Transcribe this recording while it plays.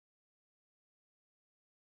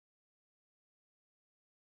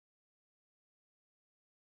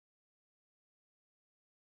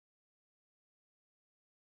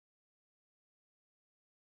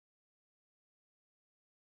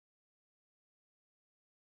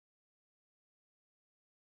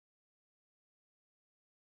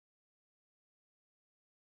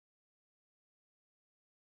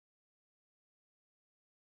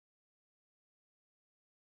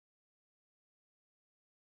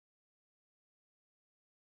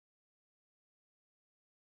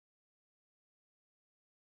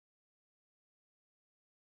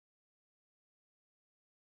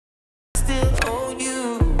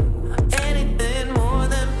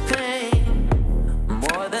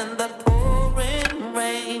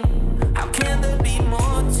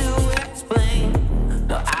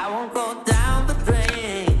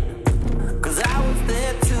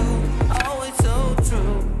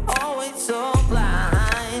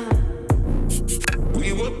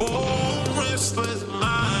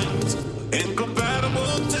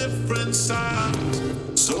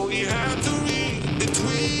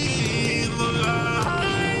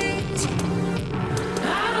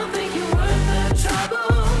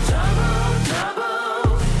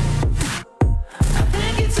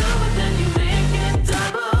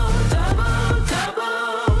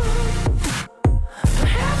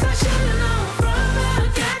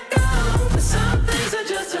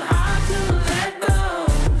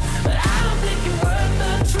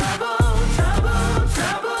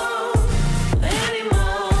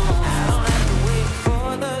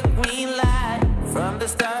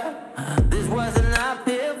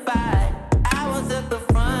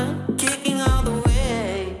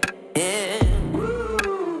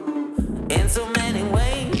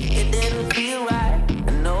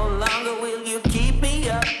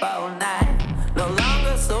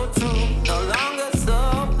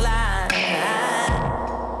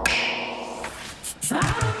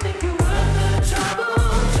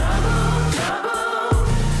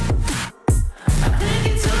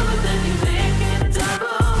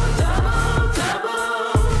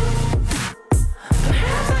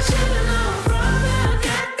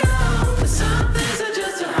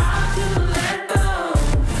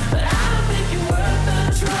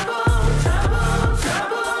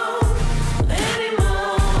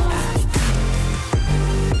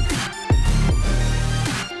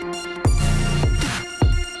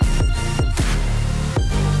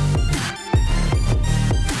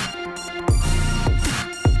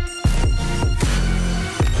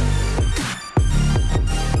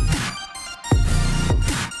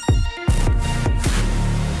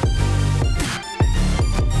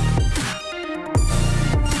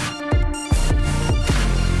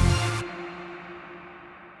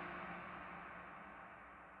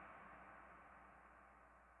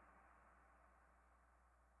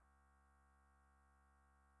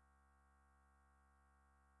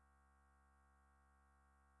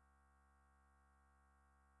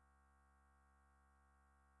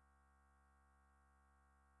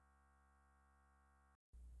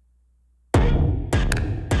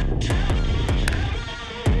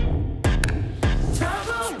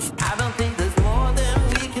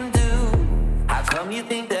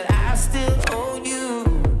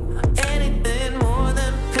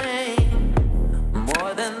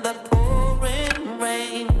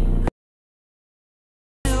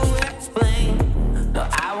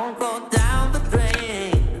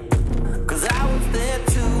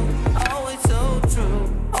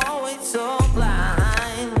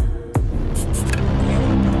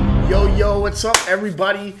Yo, what's up,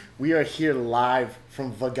 everybody? We are here live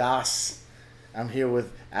from Vegas. I'm here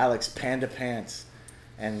with Alex Panda Pants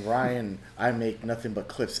and Ryan. I make nothing but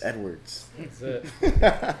clips Edwards. That's it.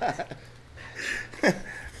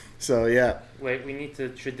 So yeah. Wait, we need to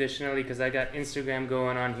traditionally, because I got Instagram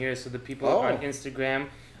going on here, so the people on Instagram,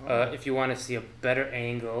 if you want to see a better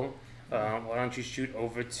angle, why don't you shoot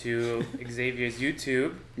over to Xavier's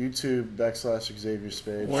YouTube? YouTube.com/Xavier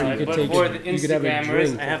Spade. But for the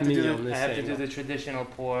Instagrammers, I have to do the traditional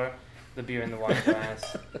pour the beer in the wine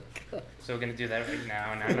glass. So we're going to do that right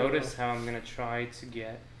now. Now notice how I'm going to try to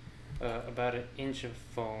get about an inch of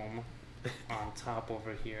foam on top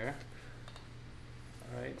over here.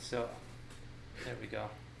 Alright, so there we go.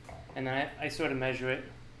 And then I sort of measure it.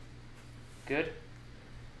 Good?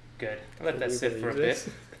 Good. I'll let that sit for a bit.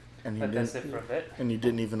 And let that sit for a bit. And you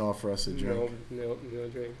didn't even offer us a drink. No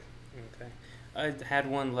drink. Okay. I had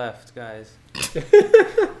one left, guys.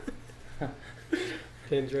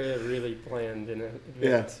 Pandrea really planned in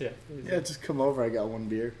advance. Yeah, just come over. I got one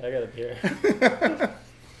beer. I got a beer.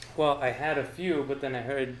 Well, I had a few, but then I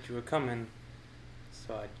heard you were coming,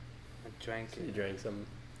 so I drank it. You drank some.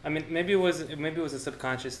 I mean, maybe it was a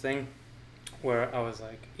subconscious thing, where I was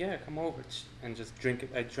like, yeah, come over and just drink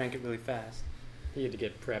it. I drank it really fast. He had to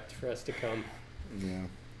get prepped for us to come. Yeah.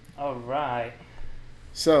 All right.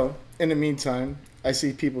 So, in the meantime, I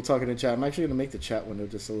see people talking in chat. I'm actually going to make the chat window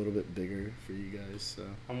just a little bit bigger for you guys. So.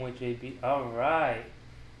 I'm with JB. All right.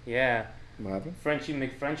 Yeah. What happened? Frenchie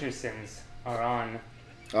McFrenchersons are on.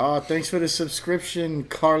 Oh, thanks for the subscription,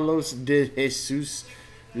 Carlos de Jesus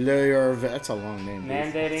Leyer. That's a long name.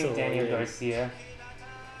 Mandating Daniel Garcia.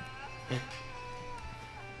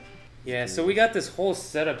 Yeah, so we got this whole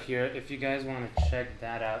setup here. If you guys want to check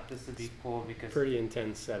that out, this would be cool because pretty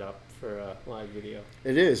intense setup for a live video.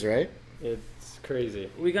 It is, right? It's crazy.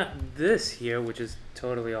 We got this here, which is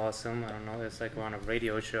totally awesome. I don't know, it's like we're on a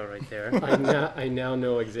radio show right there. I now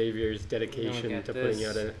know Xavier's dedication to putting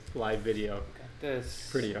out a live video. Got this.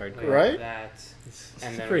 Pretty hardcore. Right? That.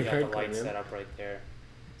 And then pretty we got the hardcore, light man. setup right there.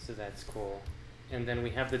 So that's cool. And then we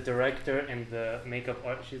have the director and the makeup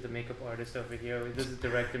art. She's the makeup artist over here. This is the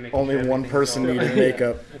director making Only sure one person everything's needed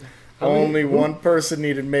makeup. Only one person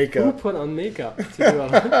needed Who makeup. put on makeup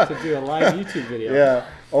to do a live YouTube video? Yeah,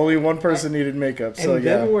 only one person needed makeup. So and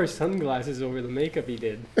yeah. then wore sunglasses over the makeup he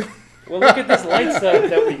did. Well, look at this light setup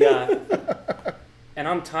that we got. And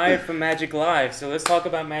I'm tired from Magic Live, so let's talk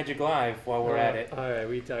about Magic Live while we're at it. All right,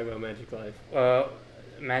 we talk about Magic Live.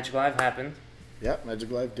 Magic Live happened. Yeah,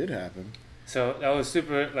 Magic Live did happen. So that was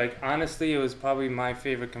super, like, honestly, it was probably my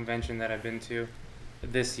favorite convention that I've been to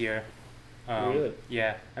this year. Really?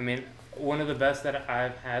 Yeah. I mean, one of the best that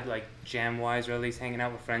I've had, like, jam-wise, or at least hanging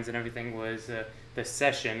out with friends and everything, was the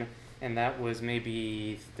session. And that was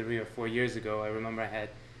maybe 3 or 4 years ago. I remember I had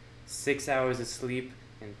 6 hours of sleep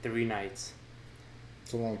in 3 nights.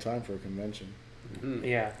 It's a long time for a convention. Mm-hmm.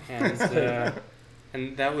 Yeah. And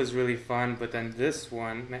and that was really fun. But then this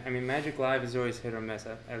one, I mean, Magic Live is always hit or miss,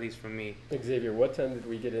 at least for me. Xavier, what time did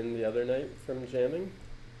we get in the other night from jamming?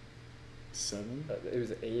 7? It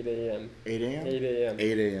was 8 a.m. 8 a.m.? 8 a.m.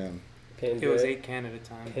 8 a.m. It was 8 Canada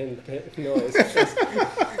time. No, it's just,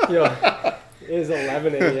 it was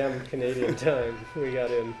 11 a.m. Canadian time. We got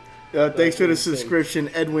in. Thanks for the subscription,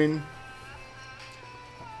 Edwin.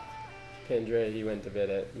 Pandrea, he went to bed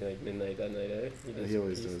at like midnight that night, eh? He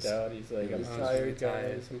always peaced does. out. He's like, I'm I was tired, really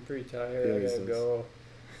tired. guys. I'm pretty tired. He I always gotta does. go.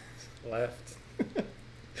 Left.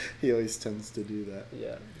 He always tends to do that.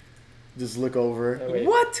 Yeah. Just look over. Oh, wait.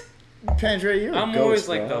 What? Pandrea, you're a I'm ghost, always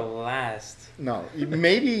like the bro. last. No,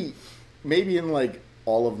 maybe in like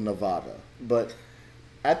all of Nevada, but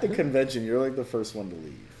at the convention, you're like the first one to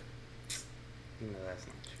leave. No, that's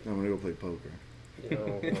not true. I'm gonna go play poker.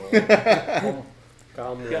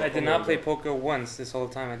 Yeah, I did not play poker once this whole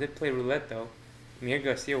time. I did play roulette though. Me and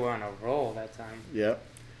Garcia were on a roll that time. Yep.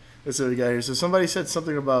 That's what we got here. So somebody said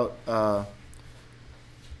something about.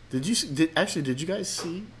 Did you guys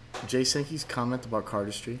see Jay Sankey's comment about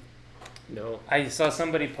cardistry? No. I saw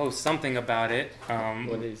somebody post something about it.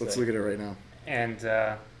 What did he Let's say? look at it right now. And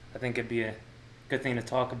I think it'd be a good thing to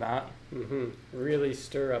talk about. Mm-hmm. Really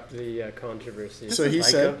stir up the controversy. So he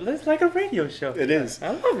said, it's like a radio show. It is. I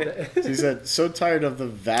love it. He said, so tired of the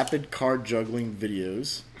vapid card juggling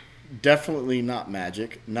videos. Definitely not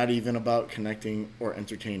magic. Not even about connecting or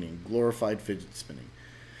entertaining. Glorified fidget spinning.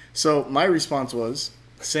 So my response was,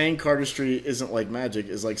 saying cardistry isn't like magic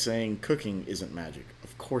is like saying cooking isn't magic.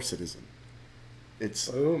 Of course it isn't.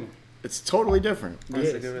 Boom. It's totally different.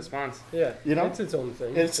 That's a good response. Yeah. You know? It's its own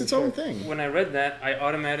thing. It's its own thing. When I read that, I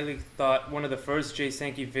automatically thought one of the first Jay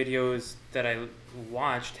Sankey videos that I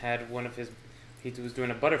watched had one of his he was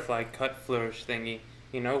doing a butterfly cut flourish thingy,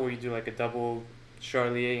 you know, where you do like a double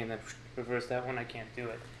Charlier and then reverse that one. I can't do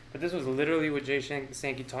it. But this was literally what Jay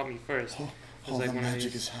Sankey taught me first. Oh, like the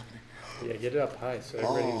magic is happening. Yeah, get it up high so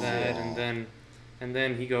everybody can that, and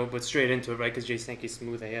then he go, but straight into it, right? Because Jay Sankey's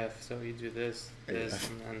smooth AF, so you do this, and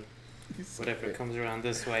then whatever comes around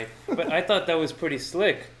this way. But I thought that was pretty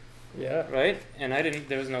slick. Yeah. Right? And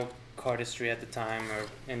there was no cardistry at the time or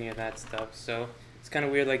any of that stuff, so it's kind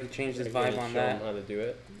of weird, like, he changed his vibe on that. Show him how to do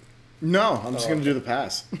it? No, I'm just going to do the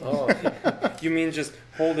pass. Oh. You mean just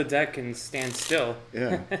hold the deck and stand still?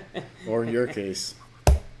 Yeah. Or in your case.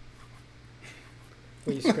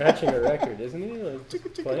 Well, he's scratching a record, isn't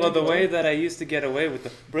he? Well, the way that I used to get away with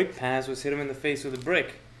the brick pass was hit him in the face with a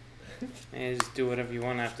brick. And just do whatever you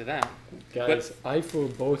want after that. Guys, I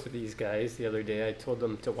fooled both of these guys the other day. I told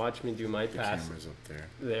them to watch me do my pass. The camera's up there.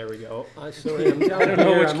 There we go. Sorry, I'm down I don't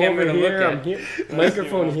know which I'm camera to look at. I'm here.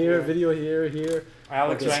 Microphone here, video here.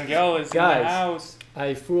 Alex Rangel is in the house.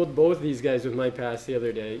 I fooled both these guys with my pass the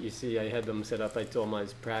other day. You see, I had them set up. I told them I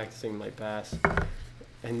was practicing my pass.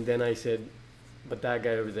 And then I said, but that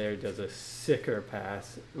guy over there does a sicker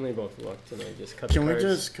pass. And they both looked, and I just cut the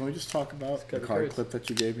cards. Can we just talk about the card clip that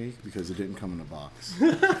you gave me? Because it didn't come in a box.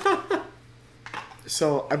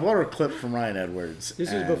 So I bought a clip from Ryan Edwards.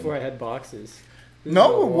 This was before I had boxes.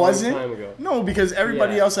 No, it wasn't. Time ago. No, because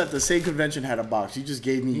everybody else at the same convention had a box. You just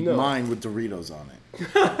gave me mine with Doritos on it.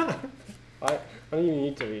 I don't even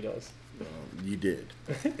eat Doritos. You did.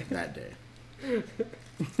 That day.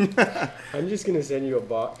 I'm just going to send you a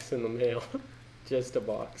box in the mail. Just a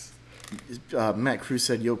box. Matt Cruz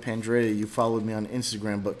said, "Yo, Pandrea, you followed me on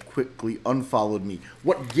Instagram, but quickly unfollowed me.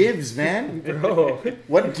 What gives, man? Bro.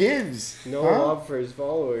 What gives? No love for his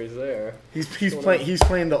followers there. He's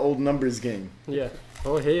playing the old numbers game. Yeah.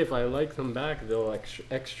 Oh, hey, if I like them back, they'll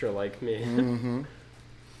extra like me. Mm-hmm.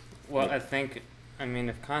 Well, I mean,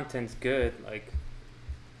 if content's good, like,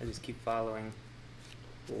 I just keep following.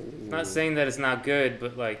 Ooh. Not saying that it's not good,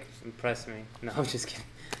 but, like, impress me. No, I'm just kidding.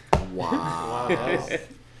 Wow.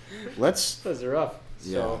 That was rough.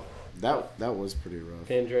 Yeah, so, that was pretty rough.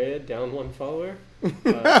 Pandrea, down one follower.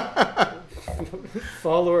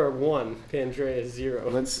 Follower 1, Pandrea 0.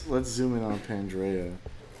 Let's zoom in on Pandrea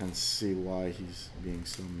and see why he's being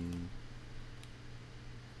so mean.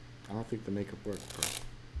 I don't think the makeup worked, bro.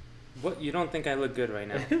 What? You don't think I look good right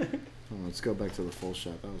now? Oh, let's go back to the full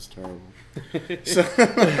shot. That was terrible.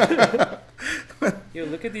 Yo,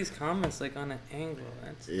 look at these comments, like, on an angle.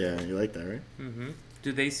 Yeah, you like that, right? Mm-hmm.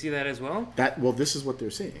 Do they see that as well? Well, this is what they're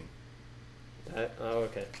seeing.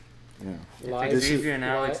 Okay. Yeah. If Xavier and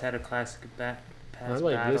Alex had a classic pass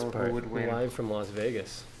battle, this part, who would win? Live from Las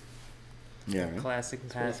Vegas. Yeah. Right? Classic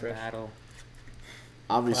pass battle.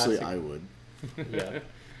 Obviously, I would. Yeah.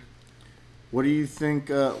 What do you think?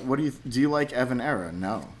 Do you like Evan Era?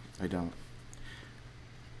 No, I don't.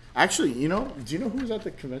 Actually, do you know who was at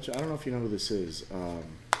the convention? I don't know if you know who this is.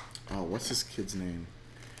 What's this kid's name?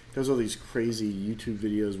 He does all these crazy YouTube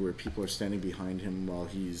videos where people are standing behind him while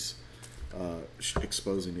he's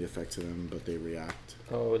exposing the effects of them, but they react.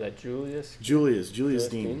 Oh, that Julius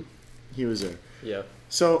Dean. He was there. Yeah.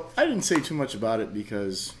 So I didn't say too much about it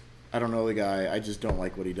because I don't know the guy. I just don't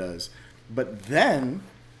like what he does. But then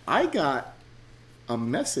I got a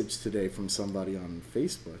message today from somebody on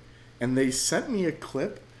Facebook, and they sent me a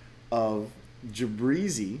clip of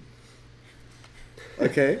Jabrizi.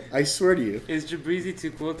 Okay, I swear to you. Is Jabrizi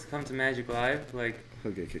too cool to come to Magic Live? Like,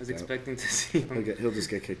 he'll get kicked out. I was expecting to see him. He'll just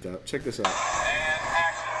get kicked out. Check this out.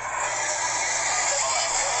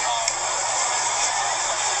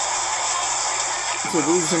 So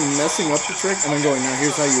this is him messing up the trick and then going, now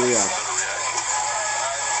here's how you react.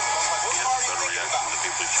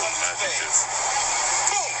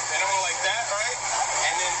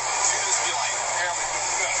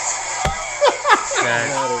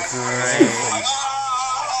 That's great.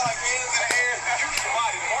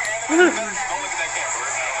 You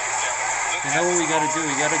know what we gotta do?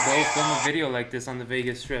 We gotta go film a video like this on the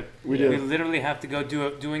Vegas Strip. We literally have to go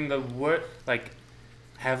doing the work, like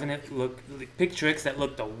having it pick tricks that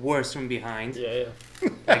look the worst from behind. Yeah.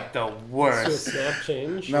 Like the worst. So snap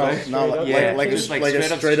change. No, like a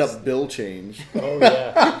straight up bill change. Oh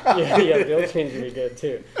yeah, bill change would be good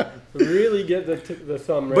too. Really get the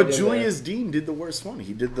thumb right. But Julius Dean did the worst one.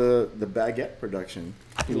 He did the baguette production.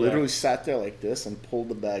 He literally sat there like this and pulled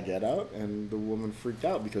the baguette out, and the woman freaked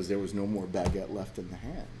out because there was no more baguette left in the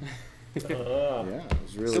hand. Yeah, it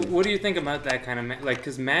was really. So what do you think about that kind of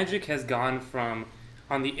because Magic has gone from,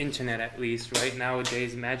 on the internet at least, right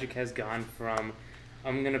nowadays, Magic has gone from,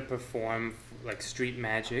 I'm gonna perform like street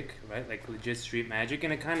magic, right, like legit street magic,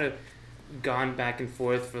 and it kind of gone back and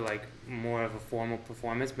forth for like more of a formal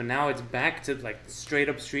performance, but now it's back to like straight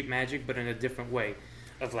up street magic, but in a different way,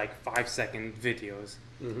 of like 5-second videos.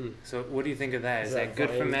 Mm-hmm. So what do you think of that? Is that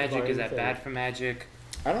good for magic? Is that bad for magic?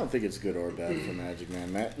 I don't think it's good or bad for magic,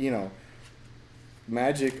 man. You know,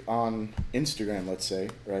 magic on Instagram, let's say,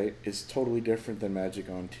 right, is totally different than magic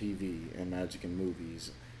on TV and magic in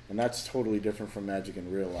movies. And that's totally different from magic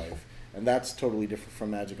in real life. And that's totally different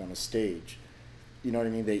from magic on a stage. You know what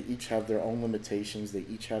I mean? They each have their own limitations. They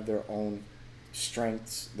each have their own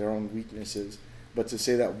strengths, their own weaknesses. But to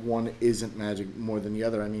say that one isn't magic more than the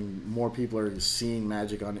other, I mean, more people are seeing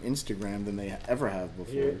magic on Instagram than they ever have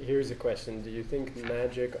before. Here's a question. Do you think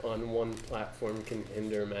magic on one platform can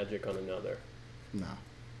hinder magic on another? No.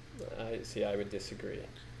 I would disagree.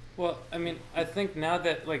 Well, I mean, I think now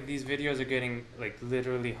that like these videos are getting like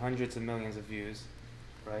literally hundreds of millions of views,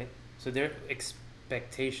 right? So their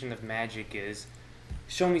expectation of magic is,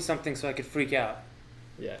 show me something so I could freak out.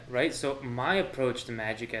 Yeah. Right? So my approach to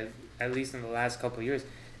magic, at least in the last couple of years,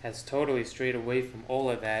 has totally strayed away from all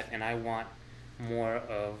of that, and I want more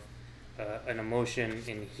of an emotion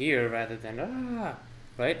in here rather than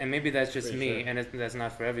right? And maybe that's just me, and that's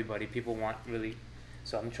not for everybody. People want really,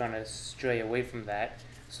 so I'm trying to stray away from that.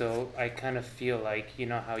 So I kind of feel like, you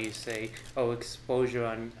know how you say, oh, exposure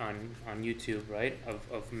on YouTube, right,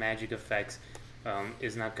 of magic effects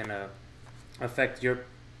is not going to affect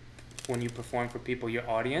when you perform for people, your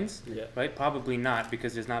audience, right? Probably not,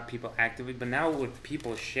 because there's not people actively. But now with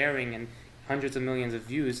people sharing and hundreds of millions of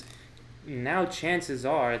views, now chances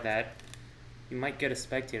are that you might get a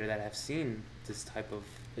spectator that have seen this type of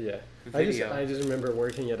video. I just remember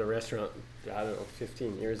working at a restaurant, I don't know,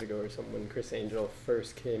 15 years ago or something, when Chris Angel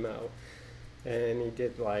first came out, and he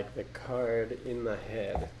did like the card in the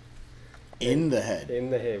head. In the head,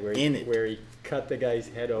 where he cut the guy's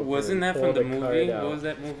head open. Wasn't that from the movie? What was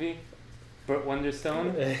that movie? Burt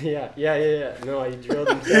Wonderstone? Yeah. No, he drilled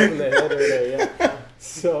himself in the head right there, yeah.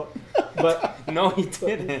 So, but... No, he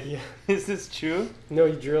didn't. Yeah. Is this true? No,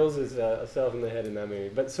 he drills himself in the head in that movie.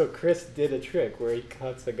 But so Chris did a trick where he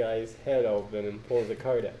cuts the guy's head open and pulls the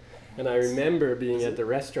card out. And I remember being at the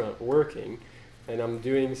restaurant working, and I'm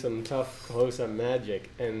doing some tough close-up magic,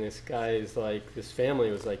 and this family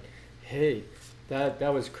was like, hey,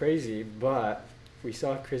 that was crazy, but we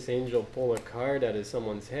saw Chris Angel pull a card out of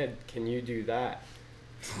someone's head. Can you do that?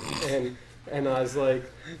 and I was like,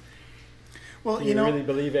 well, you really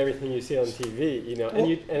believe everything you see on TV, you know? Well,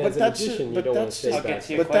 and as a magician, you don't want to say that. I'll get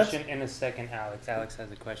to your question in a second, Alex. Alex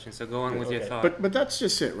has a question, so go on with your thought. But that's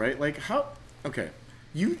just it, right? Like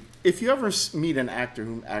if you ever meet an actor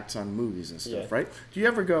who acts on movies and stuff, right? Do you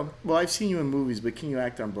ever go, well, I've seen you in movies, but can you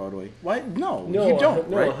act on Broadway? Why? No, you don't,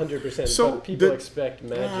 right? No, 100%. So people expect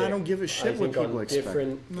magic. I don't give a shit what people expect.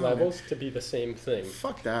 Different levels to be the same thing.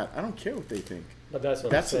 Fuck that. I don't care what they think. But that's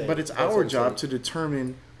what I'm saying. But it's our job to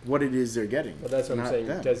determine what it is they're getting. But that's what I'm saying.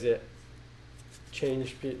 Does it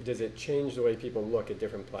change the way people look at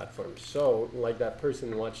different platforms? So, like that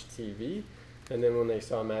person watched TV, and then when they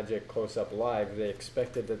saw magic close up live, they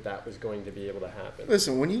expected that was going to be able to happen.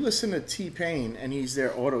 Listen, when you listen to T-Pain and he's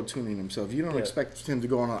there auto-tuning himself, you don't expect him to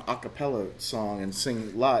go on an a cappella song and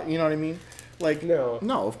sing live. You know what I mean? Like, no,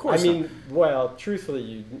 of course. I mean, well,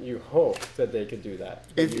 truthfully, you hope that they could do that.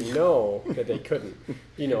 But you know that they couldn't.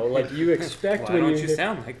 You know, like you expect when you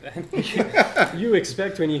sound like that. You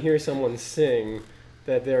expect when you hear someone sing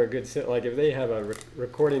that they're a good singer. Like if they have a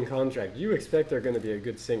recording contract, you expect they're going to be a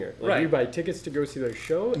good singer. Like you buy tickets to go see their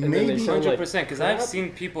show, and then they sound 100%. Because I've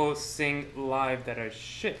seen people sing live that are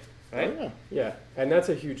shit. Right? Oh, yeah, and that's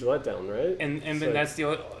a huge letdown, right? And then that's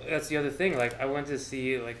the other thing. Like I went to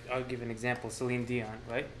see, like I'll give an example, Celine Dion,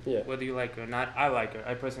 right? Yeah. Whether you like her or not, I like her.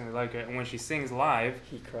 I personally like her. And when she sings live,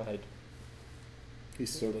 he cried.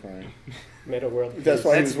 He's still crying. Meta world. That's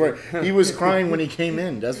why he was worried. He was crying when he came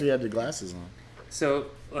in. That's why he had the glasses on. So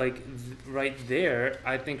like right there,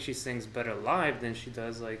 I think she sings better live than she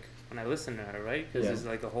does like when I listen to her, right? Because there's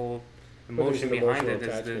like a whole emotion behind it.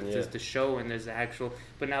 There's the show and there's the actual.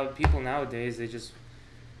 But now people nowadays they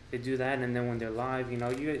do that, and then when they're live, you know,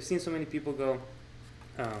 you've seen so many people go,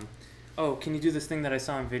 oh, can you do this thing that I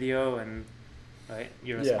saw on video? And right,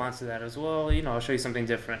 your response to that as well, you know, I'll show you something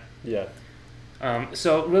different. Yeah.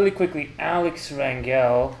 So really quickly, Alex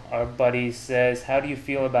Rangel, our buddy, says, how do you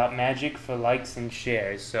feel about magic for likes and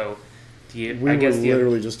shares? So we were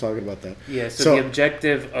literally just talking about that. Yeah, so the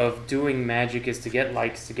objective of doing magic is to get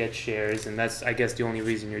likes, to get shares, and that's, I guess, the only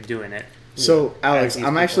reason you're doing it. So, Alex,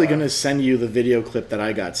 I'm actually going to send you the video clip that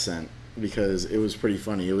I got sent because it was pretty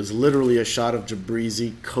funny. It was literally a shot of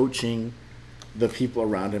Jabrizi coaching the people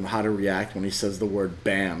around him how to react when he says the word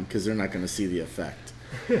BAM because they're not going to see the effect.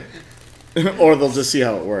 Or they'll just see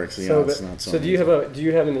how it works. You know, it's not so do you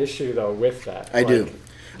have an issue though with that? I do.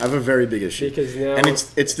 I have a very big issue. Because now, and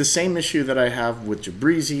it's the same issue that I have with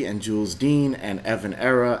Jabrizi and Jules Dean and Evan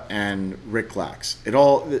Era and Rick Lax.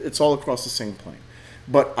 It's all across the same plane.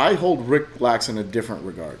 But I hold Rick Lax in a different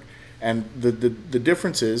regard. And the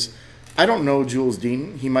difference is, I don't know Jules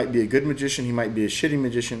Dean. He might be a good magician. He might be a shitty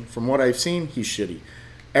magician. From what I've seen, he's shitty.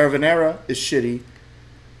 Evan Era is shitty.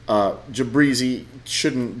 Jabrizi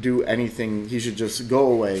shouldn't do anything. He should just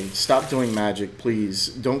go away. Stop doing magic, please.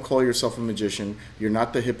 Don't call yourself a magician. You're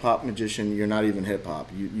not the hip-hop magician. You're not even hip-hop.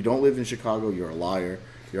 You don't live in Chicago. You're a liar.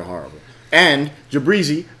 You're horrible. And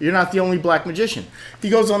Jabrizi, you're not the only black magician. He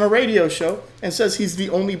goes on a radio show and says he's the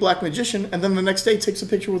only black magician, and then the next day takes a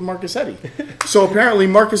picture with Marcus Eddy. So apparently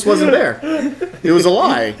Marcus wasn't there. It was a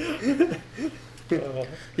lie.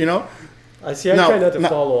 You know? I try not to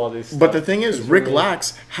follow all these stuff. But the thing is, Rick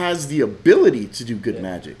Lax has the ability to do good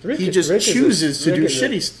magic. He just chooses to do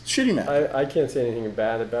shitty magic. I can't say anything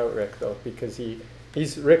bad about Rick, though, because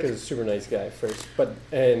Rick is a super nice guy first.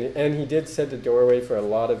 And he did set the doorway for a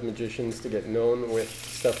lot of magicians to get known with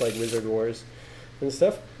stuff like Wizard Wars and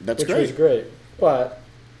stuff. Which was great. But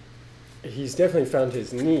he's definitely found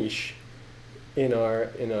his niche in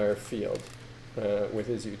our field with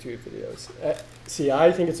his YouTube videos. See,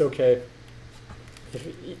 I think it's okay.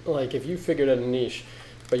 If you figured out a niche,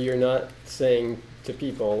 but you're not saying to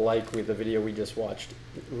people, like with the video we just watched,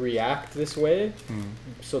 react this way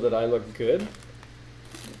so that I look good,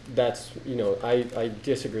 that's, I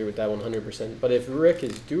disagree with that 100%. But if Rick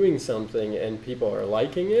is doing something and people are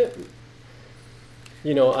liking it,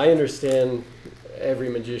 I understand every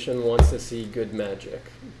magician wants to see good magic,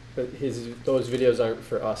 but those videos aren't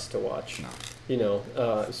for us to watch. No.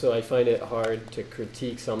 So I find it hard to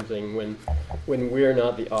critique something when we're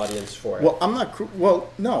not the audience for it. Well, I'm not.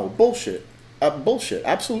 No, bullshit. Bullshit.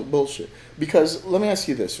 Absolute bullshit. Because let me ask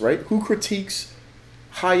you this, right? Who critiques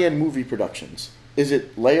high-end movie productions? Is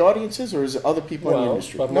it lay audiences or is it other people in the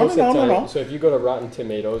industry? But no. So if you go to Rotten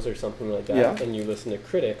Tomatoes or something like that and you listen to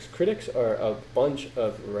critics are a bunch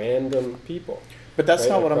of random people. But that's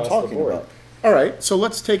not what I'm talking about. All right, so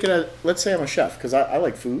let's take it let's say I'm a chef because I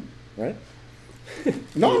like food, right?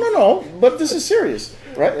 No. But this is serious,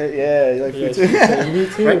 right? Yeah, you like food too. Me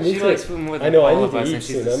too. Right? Me she too. likes food more than I know. all I of need us, to and eat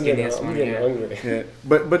she's soon. the I'm skinniest one getting here. hungry. Yeah.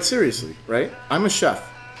 But seriously, right? I'm a chef.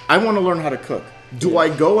 I want to learn how to cook. Do I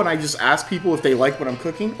go and I just ask people if they like what I'm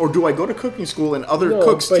cooking, or do I go to cooking school and other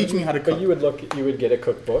cooks teach me how to cook? But you would get a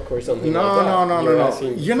cookbook or something like that. No.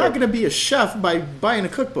 You're not going to be a chef by buying a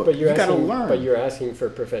cookbook. But you got to learn. But you're asking for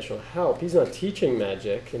professional help. He's not teaching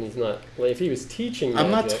magic, and he's not. If he was teaching magic,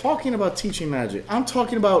 I'm not talking about teaching magic. I'm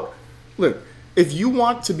talking about, look. If you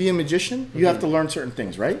want to be a magician, you have to learn certain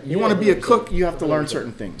things, right? You want to be a cook, you have to learn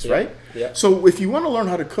certain things, right? Yeah. So if you want to learn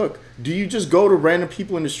how to cook, do you just go to random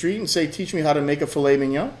people in the street and say, "Teach me how to make a filet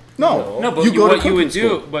mignon"? No, but what you would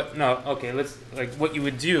do, what you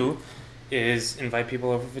would do is invite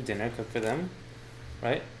people over for dinner, cook for them,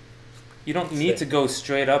 right? You don't need to go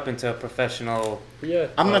straight up into a professional. Yeah,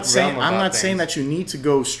 I'm not saying that you need to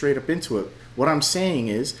go straight up into it. What I'm saying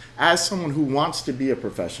is, as someone who wants to be a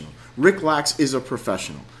professional, Rick Lax is a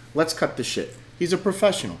professional. Let's cut the shit. He's a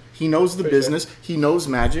professional. He knows the business. He knows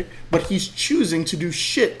magic, but he's choosing to do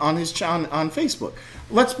shit on his on Facebook.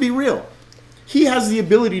 Let's be real. He has the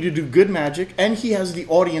ability to do good magic, and he has the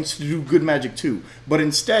audience to do good magic too. But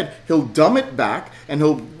instead, he'll dumb it back, and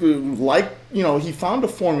he'll he found a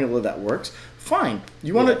formula that works. Fine.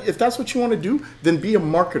 If that's what you want to do, then be a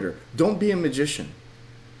marketer. Don't be a magician.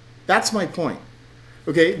 That's my point.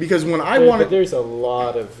 Okay? Because when but there's a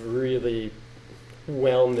lot of really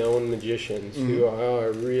well-known magicians who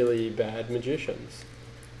are really bad magicians.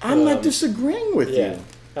 I'm not disagreeing with you.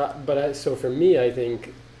 So for me, I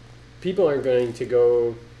think people aren't going to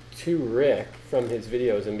go to Rick from his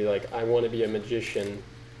videos and be like, I want to be a magician,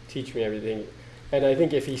 teach me everything. And I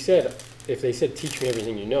think if they said, teach me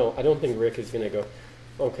everything you know, I don't think Rick is going to go,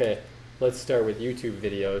 okay, let's start with YouTube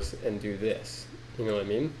videos and do this. You know what I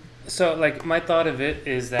mean? So, my thought of it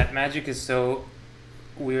is that magic is so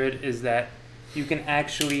weird is that you can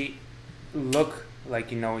actually look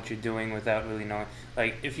like you know what you're doing without really knowing.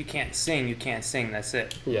 Like, if you can't sing, you can't sing. That's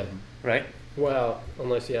it. Yeah. Right? Well,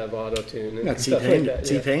 unless you have auto-tune and stuff like that.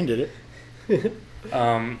 T-Pain did it.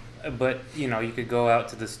 But, you could go out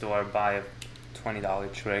to the store, buy a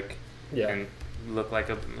 $20 trick, and look like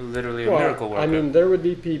literally a miracle worker. I mean, there would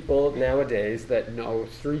be people nowadays that know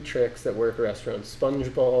 3 tricks that work restaurants: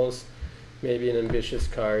 sponge balls, maybe an ambitious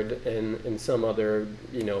card, and some other,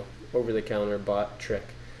 over-the-counter bought trick,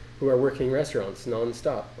 who are working restaurants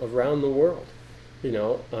nonstop around the world. You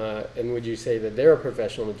know, and would you say that they're a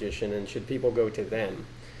professional magician, and should people go to them?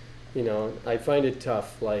 You know, I find it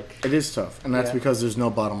tough. Like, it is tough, and that's because there's no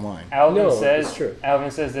bottom line. Alvin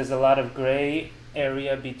says there's a lot of gray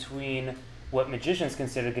area between what magicians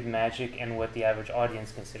consider good magic and what the average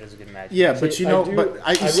audience considers good magic. Yeah, but See, you know,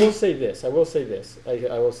 I will say this. I will say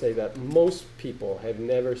that most people have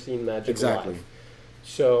never seen magic live.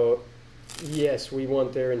 So, yes, we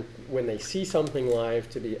want when they see something live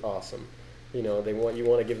to be awesome. You know, you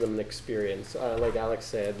want to give them an experience, like Alex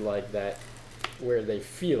said, like that, where they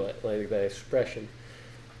feel it, like the expression.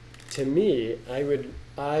 To me,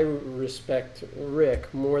 I respect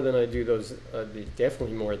Rick more than I do those,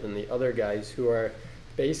 definitely more than the other guys who are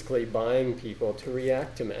basically buying people to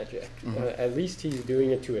react to magic. At least he's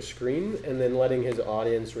doing it to a screen and then letting his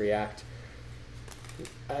audience react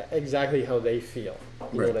exactly how they feel.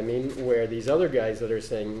 You know what I mean? Where these other guys that are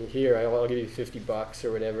saying, here, I'll give you $50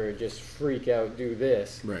 or whatever, just freak out, do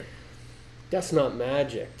this. Right. That's not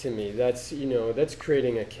magic to me. That's, you know, that's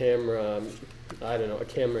creating a camera, I don't know, a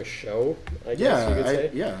camera show, I guess you could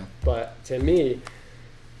say. Yeah. But to me,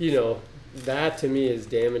 you know, that to me is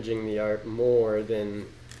damaging the art more than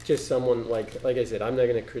just someone, like I said, I'm not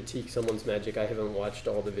going to critique someone's magic. I haven't watched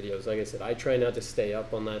all the videos. Like I said, I try not to stay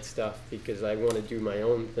up on that stuff because I want to do my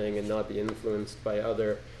own thing and not be influenced by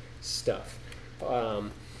other stuff.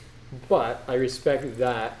 But I respect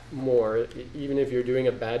that more, even if you're doing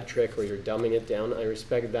a bad trick or you're dumbing it down, I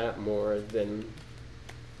respect that more than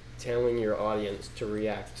telling your audience to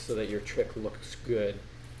react so that your trick looks good.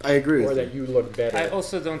 I agree with you. Or that you look better. I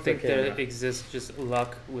also don't think there exists just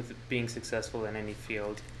luck with being successful in any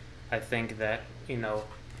field. I think that, you know,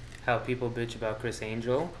 how people bitch about Chris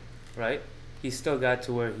Angel, right? He still got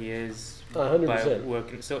to where he is 100%. by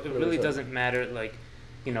working. So it 100%. Really doesn't matter, like,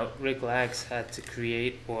 you know, Rick Lax had to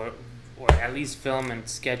create or at least film and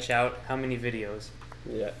sketch out how many videos.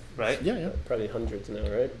 Yeah. Right? Yeah. Probably hundreds now,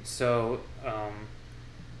 right? So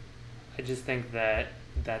I just think that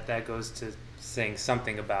goes to saying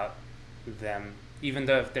something about them, even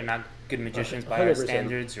though if they're not good magicians by our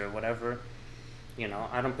standards or whatever. You know,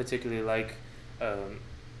 I don't particularly like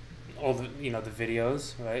all the, you know, the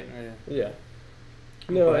videos, right? Yeah.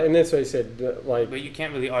 No, and that's what I said. But you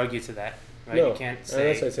can't really argue to that, right? No, you can't say. And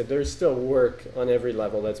that's what I said. There's still work on every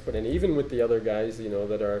level that's put in, even with the other guys, you know,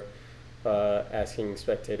 that are asking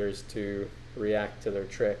spectators to react to their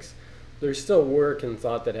tricks. There's still work and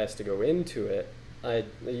thought that has to go into it. I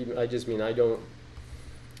just mean I don't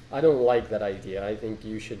like that idea. I think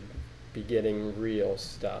you should be getting real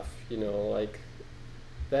stuff, you know, like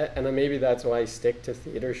that. And maybe that's why I stick to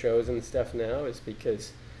theater shows and stuff now, is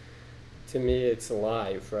because to me it's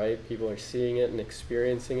live, right? People are seeing it and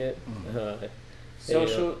experiencing it.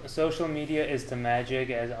 Social media is to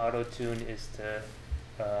magic as auto-tune is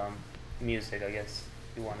to music, I guess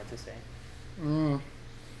you wanted to say. I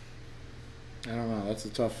don't know. That's a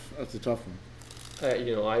tough one.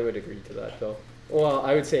 You know, I would agree to that, though. Well,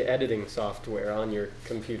 I would say editing software on your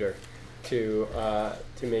computer to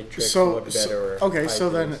make tricks look better. So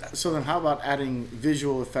then how about adding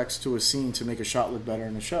visual effects to a scene to make a shot look better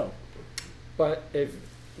in a show? But if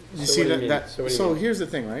you see that, so here's the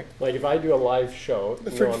thing, right? Like if I do a live show,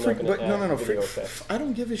 I'm not going to add video effects. I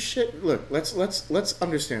don't give a shit. Look, let's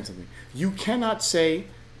understand something. You cannot say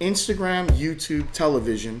Instagram, YouTube,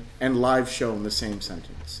 television, and live show in the same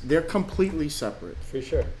sentence. They're completely separate. For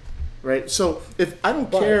sure. Right? So if I don't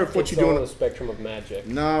care if what you're doing on the spectrum of magic.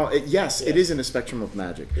 No, it is in a spectrum of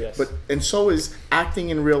magic. Yes. And so is acting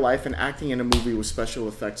in real life and acting in a movie with special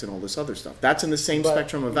effects and all this other stuff. That's in the same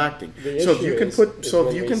spectrum of acting. So if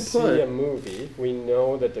you can see a movie, we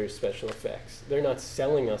know that there's special effects. They're not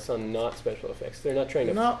selling us on not special effects. They're not trying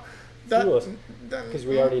to fool us because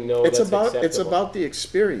we already know it's acceptable. It's about the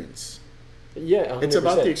experience. Yeah, 100%. It's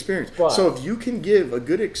about the experience. So if you can give a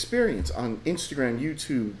good experience on Instagram,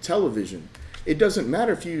 YouTube, television, it doesn't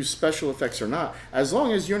matter if you use special effects or not, as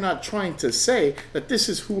long as you're not trying to say that this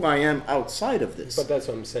is who I am outside of this. But that's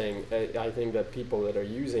what I'm saying. I think that people that are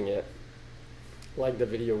using it, like the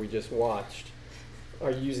video we just watched,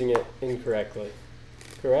 are using it incorrectly.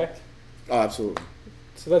 Correct? Oh, absolutely.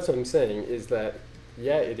 So that's what I'm saying, is that,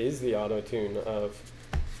 yeah, it is the auto-tune of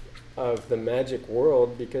the magic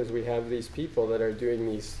world, because we have these people that are doing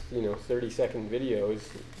these, 30-second videos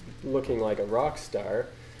looking like a rock star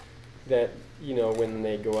that, when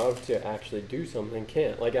they go out to actually do something,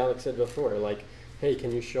 can't. Like Alex said before, like, hey,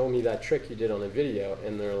 can you show me that trick you did on a video?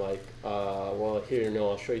 And they're like, well, here, no,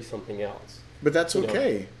 I'll show you something else. But that's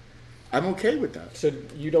okay. I'm okay with that. So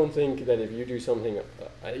you don't think that if you do something,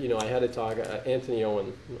 I had a talk, Anthony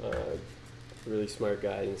Owen, really smart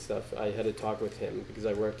guy and stuff. I had a talk with him because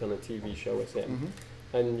I worked on a TV show with him.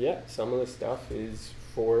 Mm-hmm. And yeah, some of the stuff is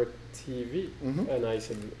for TV. Mm-hmm. And I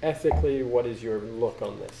said, ethically, what is your look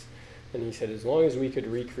on this? And he said, as long as we could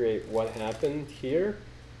recreate what happened here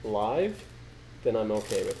live, then I'm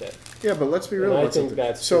okay with it. Yeah, but let's be real. And I think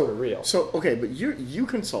that's super real. So, okay, but you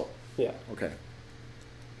consult. Yeah. Okay.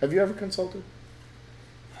 Have you ever consulted?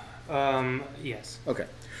 Yes. Okay.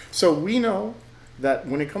 So we know that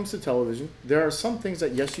when it comes to television, there are some things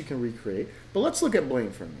that, yes, you can recreate. But let's look at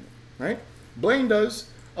Blaine for a minute, right? Blaine does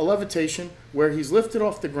a levitation where he's lifted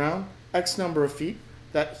off the ground X number of feet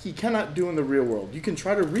that he cannot do in the real world. You can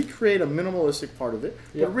try to recreate a minimalistic part of it,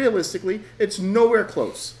 Yep. but realistically, it's nowhere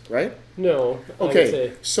close, right? No. I would Okay,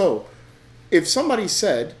 say, so if somebody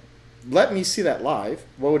said, let me see that live,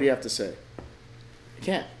 what would he have to say? He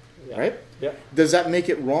can't, yeah. right? Yeah. Does that make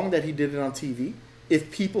it wrong that he did it on TV?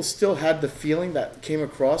 If people still had the feeling that came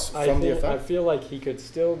across from the I effect? feel like he could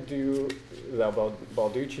still do the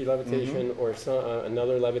Balducci levitation or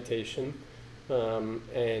another levitation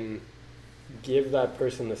and give that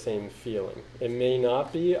person the same feeling. It may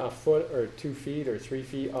not be a foot or 2 feet or 3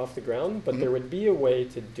 feet off the ground, but there would be a way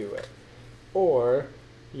to do it. Or,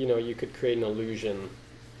 you could create an illusion.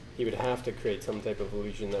 He would have to create some type of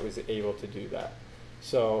illusion that was able to do that.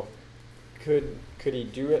 So could he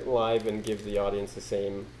do it live and give the audience the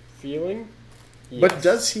same feeling? But Yes.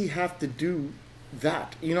 does he have to do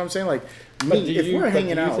that? You know what I'm saying? Like, But me, if we're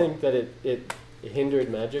hanging out... do you think that it hindered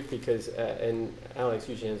magic? Because, and Alex,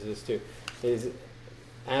 you should answer this too, is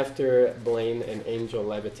after Blaine and Angel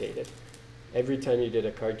levitated, every time you did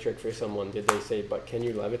a card trick for someone, did they say, but can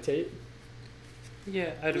you levitate?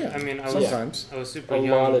 Yeah, Yeah, I mean, sometimes. I was super A lot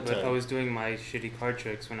young, of but I time. was doing my shitty card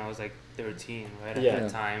tricks when I was like 13, right, at Yeah.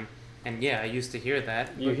 that time. And yeah, I used to hear that.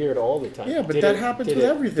 You but- hear it all the time. Yeah, but Did that happens with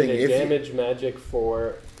everything. Did it If you- damage magic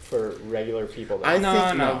for regular people? Then? I No,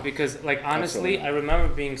 think no, no. because like honestly, Absolutely. I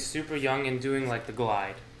remember being super young and doing like the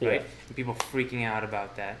glide, right? Yeah. And people freaking out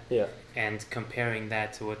about that Yeah. and comparing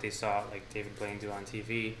that to what they saw like David Blaine do on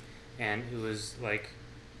TV, and it was like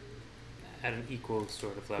at an equal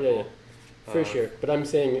sort of level. Yeah, for sure. But I'm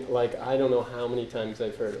saying, like, I don't know how many times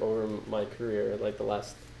I've heard over my career, like the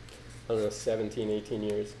last, 17, 18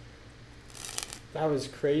 years. That was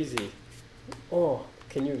crazy. Oh,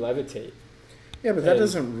 can you levitate? Yeah, but that And-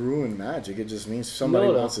 doesn't ruin magic. It just means somebody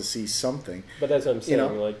No. wants to see something. But that's what I'm saying. You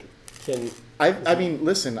know? Like, can I mean,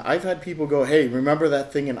 listen, I've had people go, hey, remember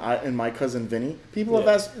that thing in My Cousin Vinny? People have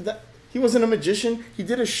Yeah. asked, that he wasn't a magician. He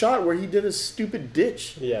did a shot where he did a stupid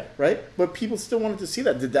ditch, yeah. right? But people still wanted to see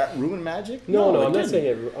that. Did that ruin magic? No, it I'm not didn't. saying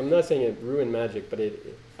it. I'm not saying it ruined magic, but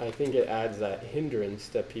I think it adds that hindrance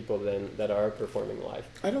to people then that are performing live.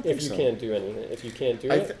 I don't think If you so. can't do anything, if you can't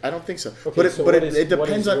do it. I don't think so. Okay, but it, so but what it, is- it what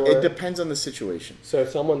depends is on your- it depends on the situation. So if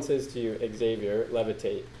someone says to you, Xavier,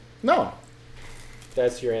 levitate, No,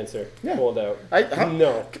 that's your answer. Yeah. Hold out. how-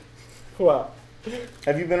 No. Wow.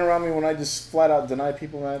 have you been around me when I just flat out deny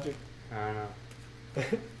people magic? I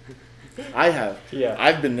don't know. I have. Yeah.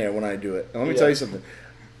 I've been there when I do it. And let me Yeah. tell you something.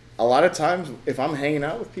 A lot of times, if I'm hanging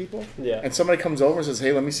out with people, Yeah. and somebody comes over and says,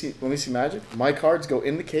 "Hey, let me see magic," my cards go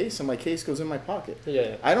in the case, and my case goes in my pocket.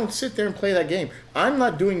 Yeah. I don't sit there and play that game. I'm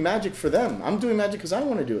not doing magic for them. I'm doing magic because I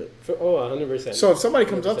want to do it. 100%. So if somebody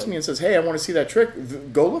comes up to 100%. me and says, "Hey, I want to see that trick,"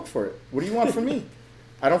 go look for it. What do you want from me?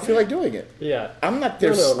 I don't feel like doing it. Yeah. I'm not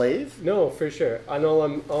their No. slave. No, for sure. And all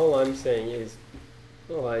I'm saying is,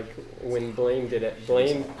 like when Blaine did it,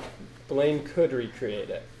 Blaine could recreate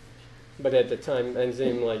it, but at the time, and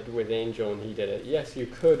same like with Angel when he did it, yes, you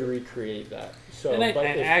could recreate that. So, And I but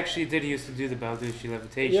if- actually did used to do the Balducci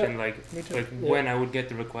levitation, Yeah. like Me too. like Yeah. when I would get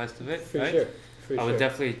the request of it, for right? sure, for I sure. would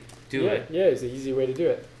definitely do yeah, it. Yeah, it's an easy way to do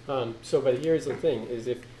it. But here's the thing: is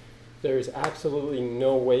if there's absolutely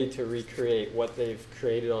no way to recreate what they've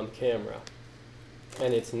created on camera,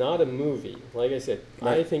 and it's not a movie. Like I said,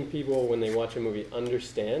 I Right. think people when they watch a movie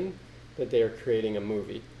understand that they are creating a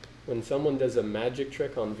movie. When someone does a magic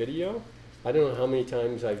trick on video, I don't know how many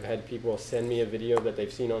times I've had people send me a video that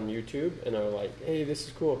they've seen on YouTube and are like, "Hey, this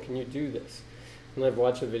is cool. Can you do this?" And I've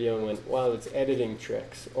watched the video and went, "Wow, it's editing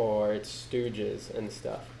tricks or it's stooges and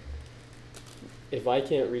stuff." If I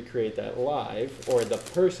can't recreate that live, or the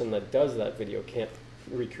person that does that video can't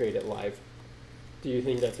recreate it live, do you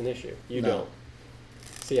think that's an issue? You No. don't.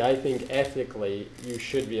 See, I think ethically you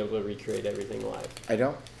should be able to recreate everything live. I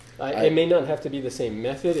don't. It may not have to be the same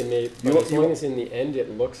method. It may, but as long as in the end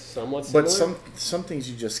it looks somewhat similar. But some things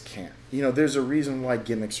you just can't. You know, there's a reason why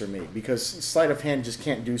gimmicks are made because sleight of hand just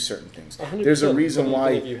can't do certain things. 100%, There's a reason but even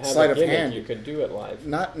why if you have sleight a of gimmick, hand. you could do it live.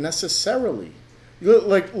 Not necessarily.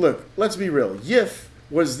 Look, let's be real. Yif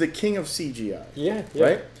was the king of CGI. Yeah.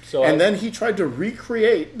 Right? So and then he tried to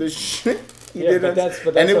recreate the shit he did. But that's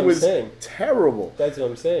and it what was I'm saying. terrible. That's what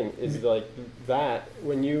I'm saying. Is like that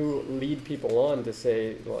when you lead people on to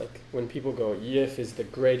say, like, when people go, Yif is the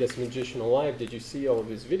greatest magician alive, did you see all of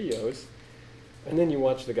his videos? And then you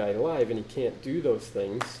watch the guy live and he can't do those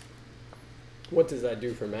things. What does that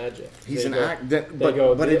do for magic? He's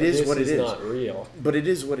but it is what it is. Not real. But it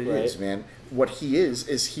is what it is, man. What he is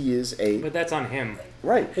he is a. But that's on him.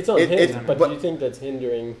 Right. It's on him. But do you think that's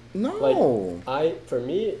hindering? No. Like, for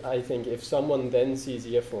me, I think if someone then sees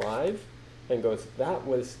Yif live and goes, "That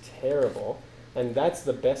was terrible," and that's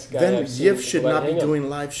the best guy. Then I've seen, Yif should not be doing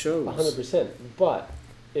live shows. 100%. But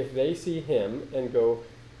if they see him and go,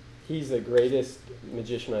 he's the greatest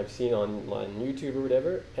magician I've seen on YouTube or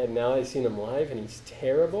whatever, and now I've seen him live and he's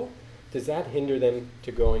terrible, does that hinder them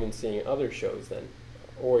to going and seeing other shows then?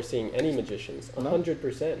 Or seeing any magicians?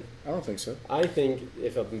 100%. I don't think so. I think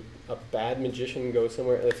if a bad magician goes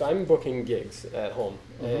somewhere, if I'm booking gigs at home,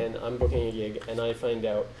 and I'm booking a gig and I find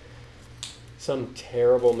out some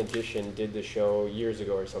terrible magician did the show years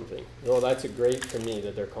ago or something. Well, that's great for me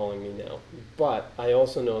that they're calling me now. But I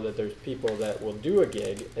also know that there's people that will do a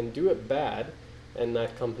gig and do it bad, and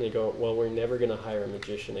that company go, well, we're never going to hire a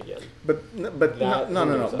magician again. But no. But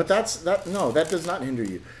that does not hinder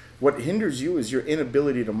you. What hinders you is your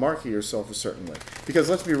inability to market yourself a certain way. Because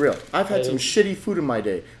let's be real, I've had some shitty food in my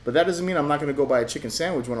day, but that doesn't mean I'm not going to go buy a chicken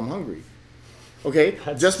sandwich when I'm hungry. Okay,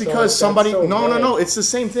 just because somebody no, it's the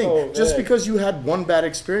same thing. So just because you had one bad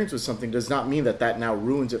experience with something does not mean that now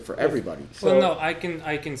ruins it for everybody. Well, no, I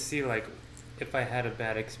can see, like, if I had a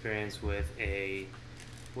bad experience with a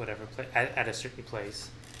whatever at a certain place,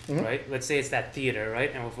 right? Let's say it's that theater,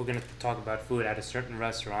 right? And if we're gonna talk about food at a certain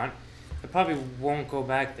restaurant, I probably won't go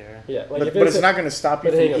back there. Yeah, like but it's not going to stop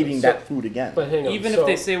you from eating that food again. But hang on, even if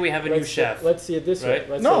they say we have a new chef. Let's see it this way.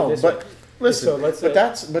 Listen,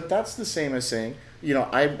 but that's the same as saying, you know,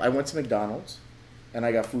 I went to McDonald's and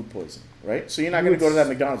I got food poisoning, right? So you're not going to go to that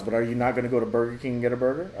McDonald's, but are you not going to go to Burger King and get a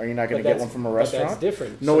burger? Are you not going to get one from a restaurant? That's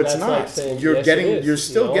different. No, it's not. Like saying, you're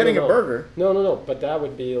still getting a burger. No. But that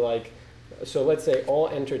would be like, so let's say all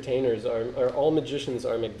entertainers or all magicians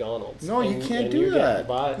are McDonald's. No, you can't do that.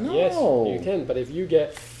 No. Yes, you can. But if you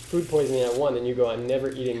get food poisoning at one and you go, I'm never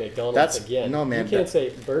eating McDonald's again. No, man. You can't say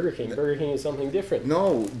Burger King. Burger King is something different.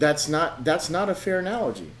 No, that's not a fair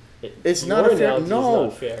analogy. It's your not a fair. Analogy No,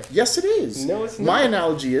 is not fair. Yes, it is. No, it's not. My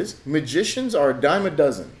analogy is magicians are a dime a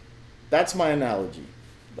dozen. That's my analogy.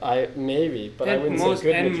 Maybe, but I wouldn't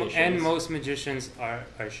say good magicians. And most magicians are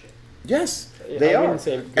shit. Yes, they are.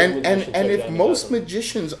 And if most dozen.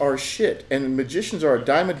 magicians are shit, and magicians are a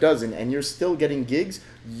dime a dozen, and you're still getting gigs,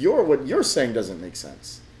 what you're saying doesn't make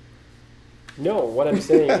sense. No, what I'm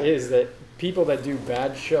saying is that people that do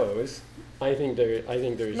bad shows, I think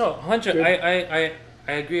there's no, Hunter.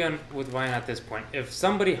 I agree with Ryan at this point. If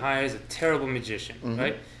somebody hires a terrible magician,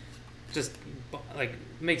 right, just like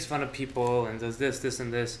makes fun of people and does this,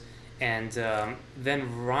 and this. And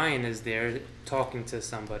then Ryan is there talking to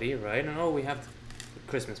somebody, right? And we have the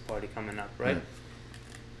Christmas party coming up, right?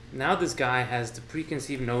 Now this guy has the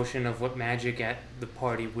preconceived notion of what magic at the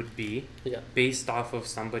party would be, based off of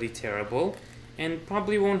somebody terrible, and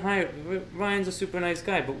probably won't hire. Ryan's a super nice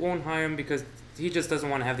guy, but won't hire him because he just doesn't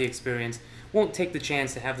want to have the experience. Won't take the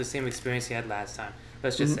chance to have the same experience he had last time.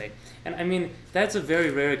 Let's just say. And I mean, that's a very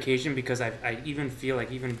rare occasion because I even feel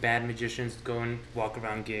like even bad magicians go and walk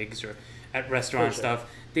around gigs or at restaurant stuff.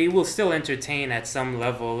 They will still entertain at some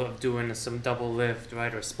level of doing some double lift,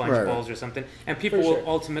 right? Or sponge balls or something. And people will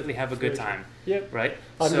ultimately have a good time. Yep. Right?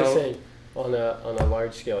 I'm just saying, on a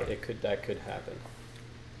large scale, that could happen.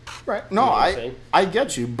 Right. No, I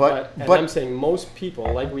get you, but I'm saying most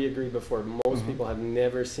people, like we agreed before, most people have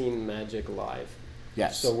never seen magic live.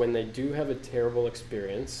 Yes. So when they do have a terrible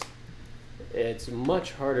experience, it's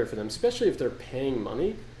much harder for them, especially if they're paying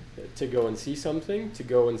money to go and see something, to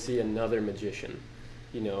go and see another magician.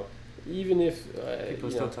 You know, even if people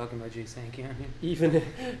still talking about Jay Sankey on here.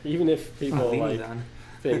 Even if people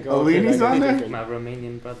think, Alini's on there. My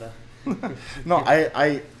Romanian brother. No,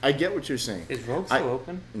 I get what you're saying. Is Rogue still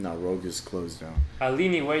open? No, Rogue is closed down.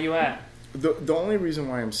 Alini, where you at? The only reason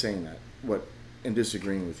why I'm saying that, and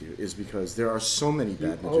disagreeing with you, is because there are so many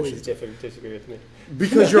bad magicians. Always disagree with me.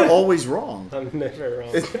 Because you're always wrong. I'm never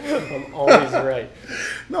wrong. I'm always right.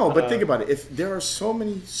 No, but think about it. If there are so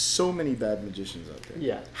many bad magicians out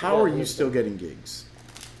there, how are you still getting gigs?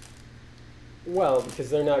 Well, because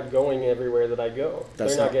they're not going everywhere that I go.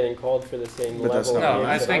 They're not getting called for the same level. No,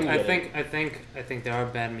 I think there are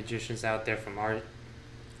bad magicians out there from our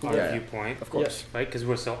our viewpoint, of course, right? Because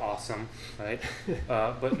we're so awesome, right?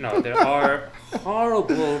 But no, there are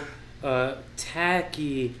horrible,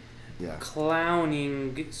 tacky,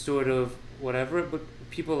 clowning sort of whatever, but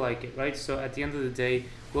people like it, right? So at the end of the day,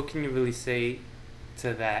 what can you really say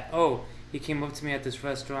to that? Oh, he came up to me at this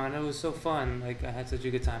restaurant. It was so fun. Like, I had such a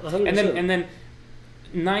good time. 100%. And then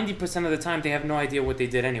 90% of the time, they have no idea what they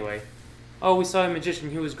did anyway. Oh, we saw a magician.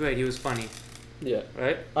 He was great. He was funny. Yeah.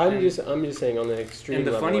 Right? I'm just saying on the extreme And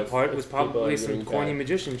the level, funny part was probably some corny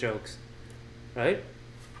magician jokes. Right?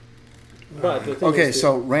 But the thing is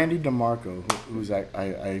so Randy DeMarco, who's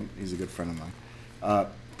he's a good friend of mine.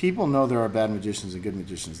 People know there are bad magicians and good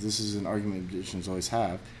magicians. This is an argument magicians always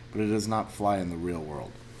have, but it does not fly in the real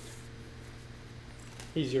world.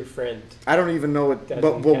 He's your friend. I don't even know what,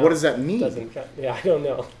 but what does that mean? Doesn't count. Yeah, I don't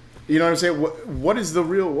know. You know what I'm saying? What is the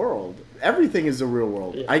real world? Everything is the real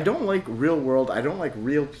world. Yeah. I don't like real world. I don't like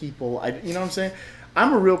real people. You know what I'm saying?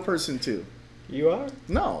 I'm a real person too. You are?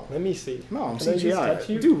 No. Let me see. No, I'm Can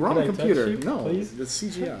CGI. Dude, wrong computer. You, no, please? it's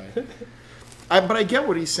CGI. But I get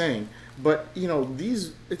what he's saying. But you know,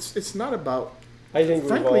 it's not about. I think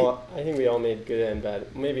we all made good and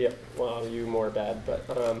bad. Maybe you more bad, but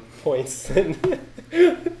points about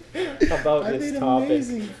this topic.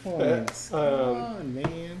 Amazing points. Come on,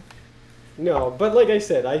 man. No, but like I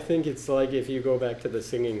said, I think it's like if you go back to the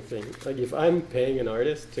singing thing. Like if I'm paying an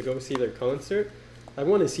artist to go see their concert, I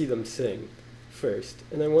want to see them sing first,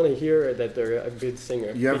 and I want to hear that they're a good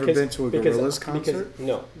singer. You ever been to a Gorillaz concert?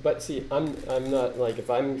 No, but see, I'm not like if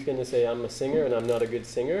I'm gonna say I'm a singer and I'm not a good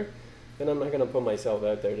singer, then I'm not gonna put myself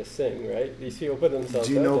out there to sing, right? These people put themselves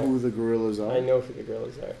out there. Do you know who the Gorillaz are? I know who the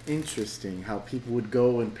Gorillaz are. Interesting how people would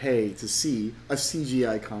go and pay to see a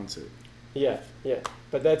CGI concert. Yeah.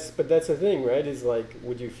 But that's the thing, right? Is like,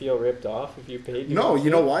 would you feel ripped off if you paid? No, you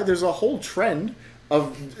know why? There's a whole trend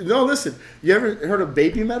of listen. You ever heard of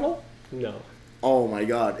baby metal? No. Oh my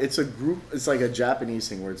god, it's a group. It's like a Japanese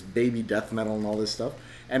thing where it's baby death metal and all this stuff,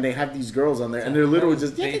 and they have these girls on there, and they're literally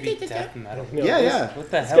just baby death metal. No, yeah. What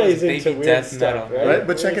the hell is baby death metal? Right,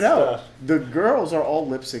 but check it out. The girls are all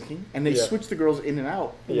lip syncing, and they switch the girls in and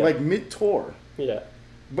out like mid tour. Yeah.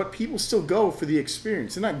 But people still go for the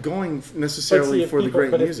experience. They're not going necessarily for the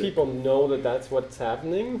great music. But if people know that that's what's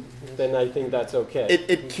happening, then I think that's okay.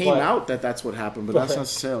 It came out that that's what happened, but that's not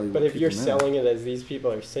necessarily what But if you're know. selling it as these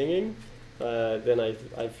people are singing, then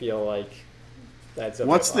I feel like that's a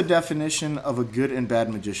What's the definition of a good and bad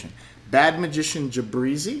magician? Bad magician,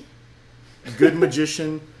 Jabrizi. Good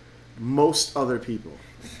magician, most other people.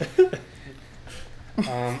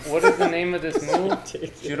 What is the name of this move?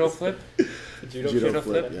 Judo flip? Judo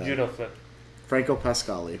flip. Yeah. Judo flip. Franco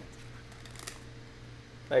Pasquale.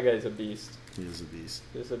 That guy's a beast. He is a beast.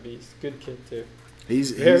 He's a beast. Good kid too.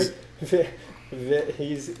 He's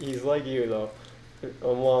like you though.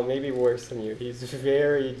 Well, maybe worse than you. He's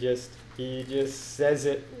very he just says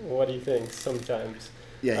it what he thinks sometimes.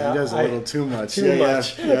 Yeah, he does a little too much. Too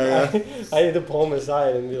much. Yeah. I had to pull him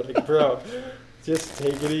aside and be like, bro, just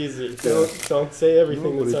take it easy. Don't say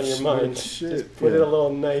everything that's on your mind. Just put it a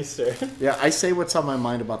little nicer. Yeah, I say what's on my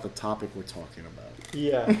mind about the topic we're talking about.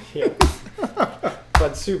 Yeah.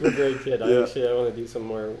 But super great kid. I want to do some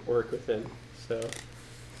more work with him. So.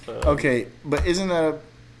 Okay, but isn't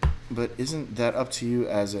that up to you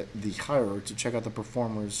as the hirer to check out the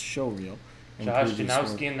performer's show reel? Josh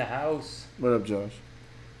Janowski in the house. What up, Josh?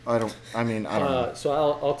 I don't know. So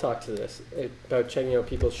I'll talk to this about checking out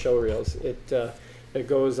people's show reels. It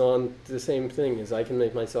goes on the same thing as I can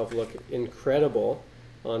make myself look incredible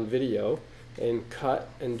on video and cut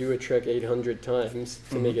and do a trick 800 times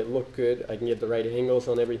to make it look good. I can get the right angles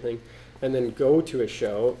on everything, and then go to a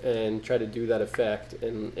show and try to do that effect,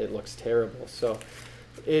 and it looks terrible. So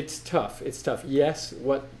it's tough. Yes,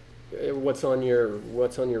 what's on your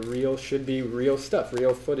reel should be real stuff,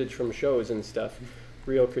 real footage from shows and stuff,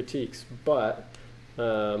 real critiques. But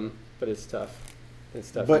it's tough.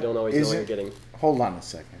 It's tough. But you don't always know what you're getting. Hold on a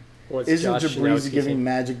second. Isn't Jabrizi giving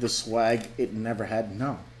Magic the swag it never had?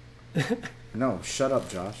 No. No, shut up,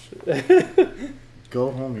 Josh.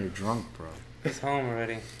 Go home, you're drunk, bro. He's home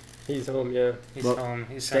already. He's home, yeah. He's home.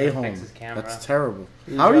 He's stay trying to home. fix his camera. That's terrible.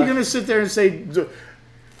 How are you going to sit there and say...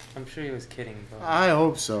 I'm sure he was kidding, bro. I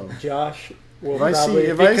hope so. Josh will if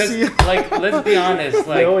probably... I see... Like, let's be honest.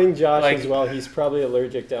 Like, knowing Josh as well, he's probably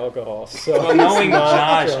allergic to alcohol. So well, knowing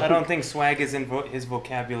Josh, I don't think swag is in his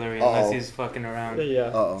vocabulary unless he's fucking around. Yeah.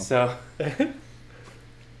 Uh-oh. So...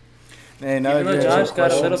 Hey, now even though Josh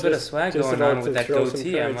got a little bit of swag going on with that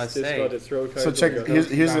goatee, I must say. So check.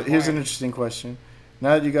 Here's an interesting question.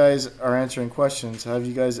 Now that you guys are answering questions, have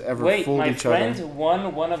you guys ever fooled each other? Wait, my friend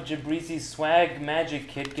won one of Jabrizi's swag magic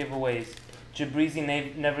kit giveaways.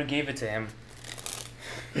 Jabrizi never gave it to him.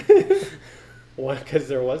 What? Because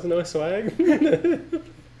there was no swag?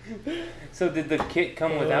 So did the kit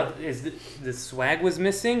come without... Is the swag was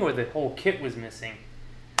missing or the whole kit was missing?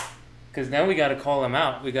 Because now we got to call him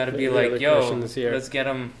out. We got to be like, yo, let's get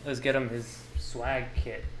him his swag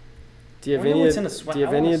kit. Do you have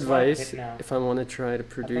any advice if I want to try to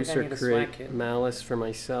produce or create malice for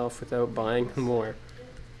myself without buying more?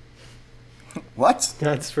 What?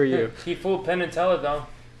 That's for you. He fooled Penn and Teller, though.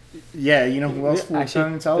 Yeah, you know who else fooled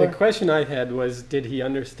Penn and Teller? The question I had was, did he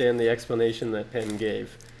understand the explanation that Penn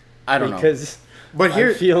gave? I don't know. Because but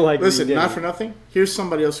here, I feel like listen, not for nothing. Here's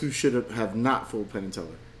somebody else who should have not fooled Penn and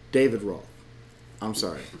Teller. David Roth. I'm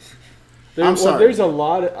sorry. I'm sorry. There's a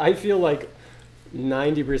lot. I feel like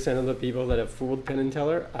 90% of the people that have fooled Penn and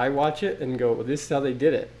Teller, I watch it and go, well, "This is how they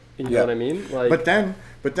did it." You know what I mean? Like, but then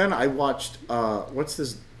I watched. What's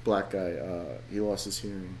this black guy? He lost his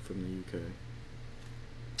hearing from the UK.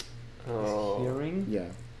 Oh, hearing? Yeah,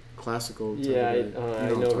 classical. Yeah, I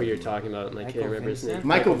know who you're talking about, and I can't remember his name.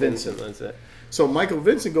 Michael Vincent. That's it. So Michael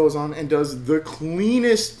Vincent goes on and does the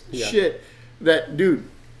cleanest shit. That dude.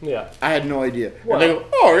 Yeah. I had no idea. Well, and they go,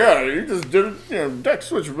 oh yeah, you just did it, deck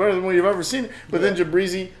switch better than you've ever seen it. But then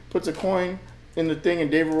Jabrizi puts a coin in the thing and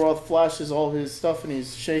David Roth flashes all his stuff and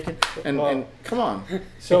he's shaking. And come on.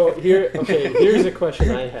 So here's a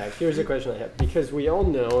question I have. Because we all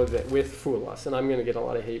know that with Fool Us, and I'm going to get a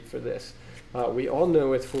lot of hate for this, we all know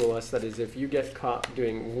with Fool Us that is if you get caught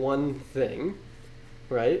doing one thing,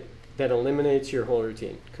 right, that eliminates your whole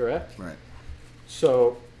routine, correct? Right.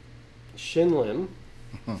 So Shin Lim,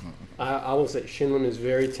 I will say Shin Lim is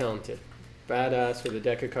very talented. Badass with a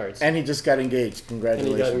deck of cards. And he just got engaged.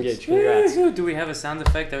 Congratulations. Congrats. Do we have a sound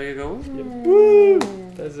effect that we go, woo?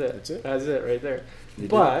 That's it right there.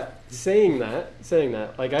 But saying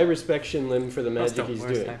that, like I respect Shin Lim for the magic he's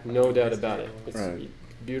doing. No doubt about it. It's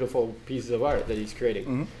beautiful pieces of art that he's creating.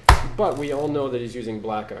 Mm-hmm. But we all know that he's using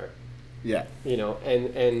black art. Yeah. You know,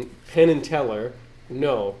 and Penn and Teller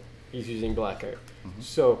know he's using black art. Mm-hmm.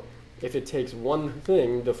 So if it takes one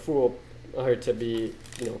thing to fool her to be,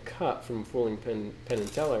 cut from fooling Penn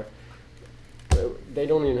and Teller, they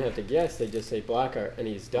don't even have to guess. They just say black art, and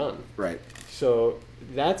he's done. Right. So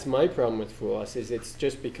that's my problem with Fool Us, is it's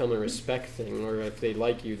just become a respect thing, or if they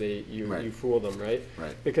like you, you fool them, right?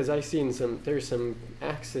 Right. Because I've seen there's some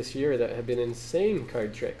acts this year that have been insane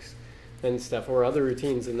card tricks and stuff, or other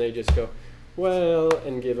routines, and they just go, well,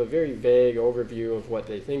 and give a very vague overview of what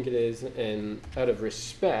they think it is, and out of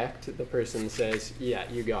respect, the person says, yeah,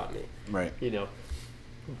 you got me. Right.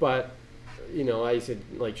 But, I said,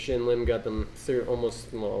 like, Shin Lim got them almost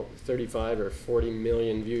 35 or 40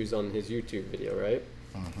 million views on his YouTube video, right?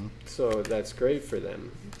 Mm-hmm. So that's great for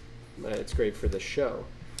them. It's great for the show.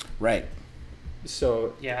 Right.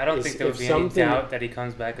 So yeah, I don't think there would be any doubt that he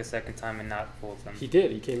comes back a second time and not fools them. He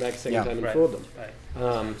did. He came back a second time and fooled them. Right.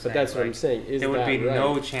 But that's what I'm saying. There would be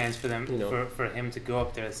no chance for them for him to go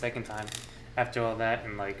up there a second time after all that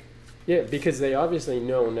and like. Yeah, because they obviously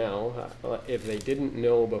know now. If they didn't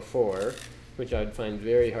know before, which I'd find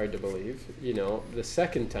very hard to believe, the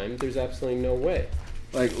second time there's absolutely no way.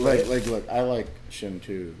 Look, I like Shin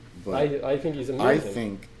too, but I think he's amazing. I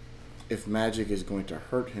think if magic is going to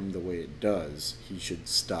hurt him the way it does, he should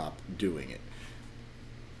stop doing it.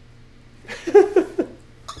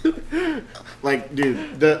 Like,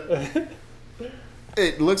 dude,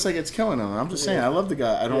 it looks like it's killing him. I'm just saying, I love the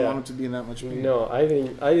guy. I don't want him to be in that much pain. No, I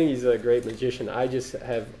think he's a great magician. I just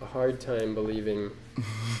have a hard time believing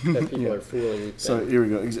that people are fooling them. So here we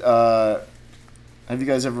go. Have you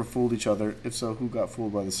guys ever fooled each other? If so, who got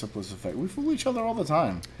fooled by the simplest effect? We fool each other all the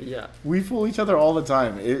time. Yeah. We fool each other all the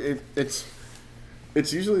time. It's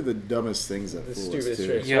usually the dumbest things that fool us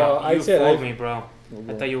too. Yeah, well, you fooled me, bro.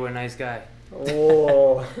 I thought you were a nice guy.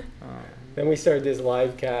 Oh. Then we started this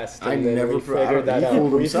live cast, and we figured that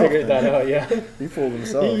out. Yeah. He fooled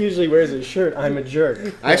himself. He usually wears a shirt. I'm a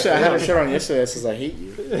jerk. Actually, I had a shirt on yesterday that says I hate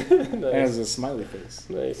you. Nice. And it was a smiley face.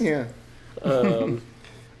 Nice. Yeah.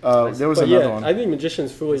 There was another one. I think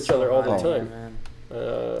magicians fool each other all the time.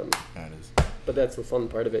 That is. But that's the fun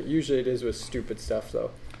part of it. Usually it is with stupid stuff,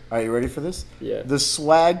 though. Are you ready for this? Yeah. The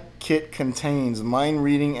swag kit contains mind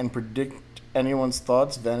reading and predict anyone's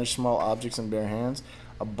thoughts, vanish small objects in bare hands,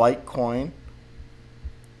 a bite coin,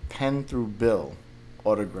 pen through bill,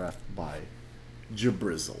 autographed by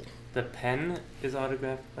Jabrizzle. The pen is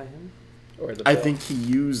autographed by him? Or the bill. I think he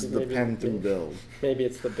used the pen through bill. Maybe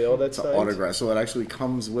it's the bill that's signed? Autograph. So it actually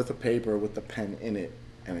comes with a paper with the pen in it,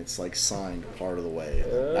 and it's like signed part of the way.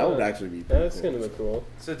 That would actually be pretty That's going to be cool.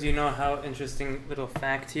 So do you know how interesting little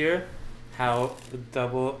fact here? How the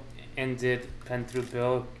double-ended pen through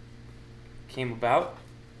bill came about.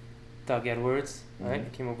 Doug Edwards, right? He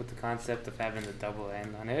came up with the concept of having the double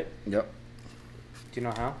end on it. Yep. Do you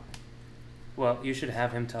know how? Well, you should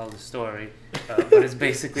have him tell the story, but it's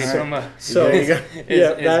basically from a. So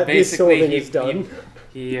that basically is done.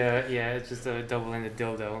 It's just a double-ended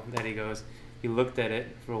dildo that he looked at it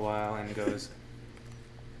for a while and goes,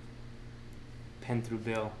 pen through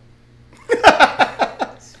bill.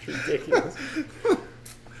 It's ridiculous.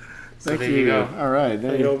 So there you go. All right.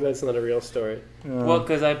 I hope that's not a real story. Well,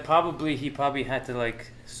 because he probably had to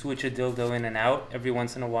like switch a dildo in and out every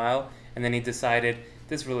once in a while, and then he decided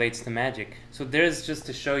this relates to magic. So there's just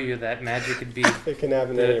to show you that magic could be. It can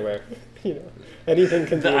happen anywhere. Anything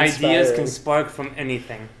can. The ideas can spark from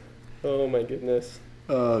anything. Oh my goodness.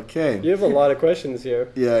 Okay. You have a lot of questions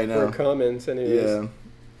here. Yeah, I know. Or comments, anyways.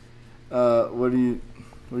 Yeah. What do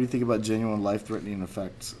you think about genuine life-threatening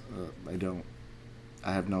effects? I don't.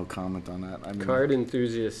 I have no comment on that. I mean, Card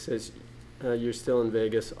Enthusiast says you're still in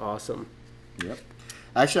Vegas. Awesome. Yep.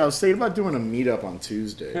 Actually, I was thinking about doing a meetup on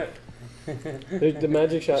Tuesday. The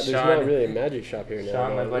magic shop. There's not really a magic shop here now.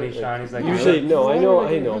 Sean, my buddy Sean, he's like. Usually, no, I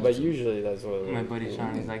know, but usually that's what. My buddy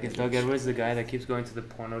Sean, he's like, is Doug Edwards the guy that keeps going to the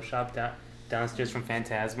porno shop downstairs from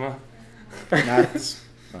Phantasma? That's.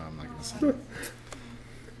 Oh, I'm not gonna say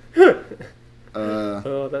that.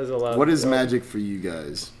 Oh, that's a lot. What is magic for you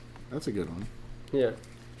guys? That's a good one. Yeah.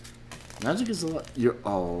 Magic is a lot. Here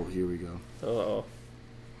we go.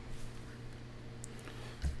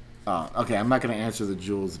 Okay, I'm not going to answer the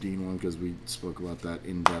Jules Dean one because we spoke about that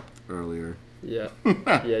in depth earlier. Yeah.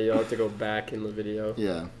 You'll have to go back in the video.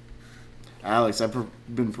 Yeah. Alex, I've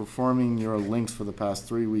been performing your links for the past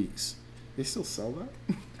 3 weeks. They still sell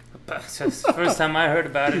that? That's the first time I heard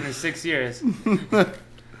about it in 6 years.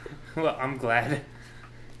 Well, I'm glad.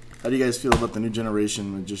 How do you guys feel about the new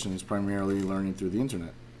generation magicians primarily learning through the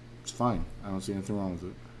internet? It's fine. I don't see anything wrong with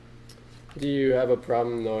it. Do you have a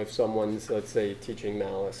problem, though, if someone's, let's say, teaching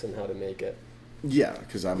malice and how to make it? Yeah,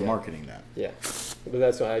 because I'm marketing that. Yeah. But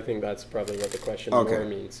that's why I think that's probably what the question more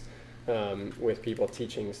means with people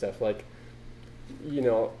teaching stuff. Like,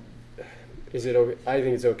 is it okay? I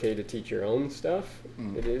think it's okay to teach your own stuff.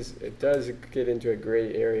 It does get into a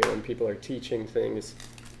gray area when people are teaching things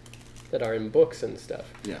that are in books and stuff.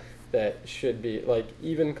 Yeah. That should be, like,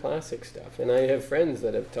 even classic stuff. And I have friends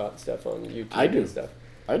that have taught stuff on YouTube and stuff.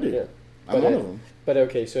 I do. Yeah. I'm one of them. But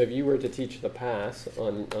okay, so if you were to teach the pass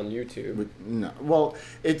on YouTube... No. Well,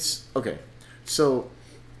 it's... Okay. So,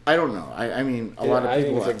 I don't know. I mean, a lot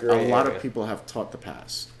of people have taught the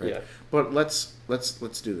pass, right? Yeah. But let's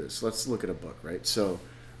do this. Let's look at a book, right? So,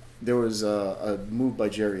 there was a move by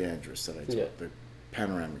Jerry Andrus that I taught, the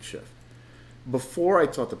panoramic shift. Before I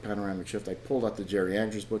taught the panoramic shift, I pulled out the Jerry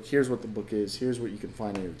Andrus book. Here's what the book is. Here's what you can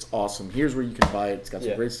find in it. It's awesome. Here's where you can buy it. It's got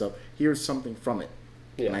some great stuff. Here's something from it.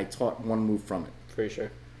 Yeah. And I taught one move from it. For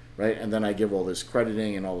sure. Right? And then I give all this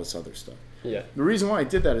crediting and all this other stuff. Yeah. The reason why I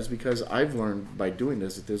did that is because I've learned by doing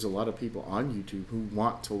this that there's a lot of people on YouTube who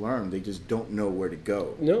want to learn. They just don't know where to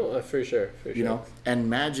go. No, for sure. You know? And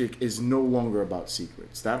magic is no longer about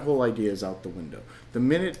secrets. That whole idea is out the window. The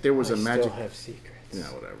minute there was a magic... I still have secrets. Yeah,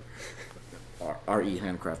 whatever.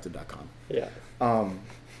 rehandcrafted.com. Yeah.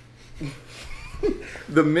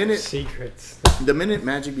 The minute secrets. The minute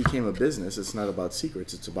magic became a business, it's not about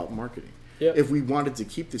secrets, it's about marketing. Yeah. If we wanted to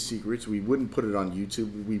keep the secrets, we wouldn't put it on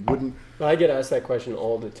YouTube. We wouldn't. Well, I get asked that question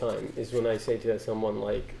all the time. Is when I say to someone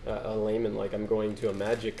like a layman, like I'm going to a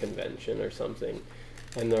magic convention or something,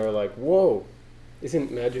 and they're like, "Whoa,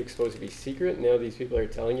 isn't magic supposed to be secret? Now these people are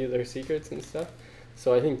telling you their secrets and stuff."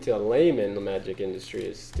 So I think to a layman, the magic industry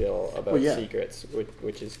is still about secrets,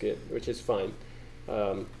 which is good, which is fine.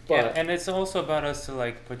 But and it's also about us to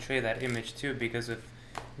like portray that image too, because if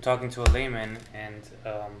I'm talking to a layman and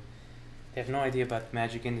they have no idea about the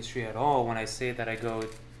magic industry at all, when I say that I go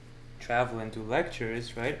travel and do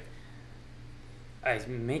lectures, right? I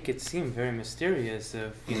make it seem very mysterious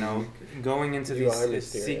of, going into these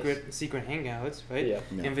secret hangouts, right? Yeah.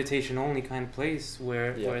 Invitation only kind of place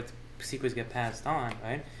where secrets get passed on,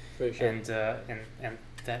 right? For sure. And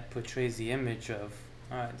that portrays the image of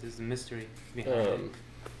there's a mystery behind it.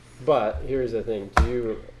 But here's the thing: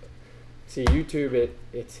 see YouTube?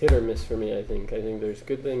 It's hit or miss for me. I think there's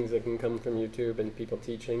good things that can come from YouTube and people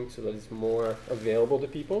teaching, so that it's more available to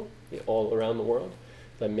people all around the world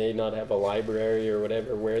that may not have a library or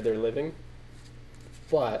whatever where they're living.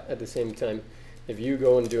 But at the same time, if you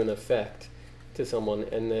go and do an effect to someone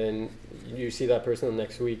and then you see that person the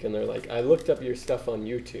next week and they're like, I looked up your stuff on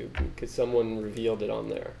YouTube because someone revealed it on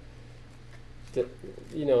there.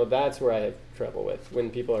 That's where I have trouble with,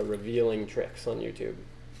 when people are revealing tricks on YouTube.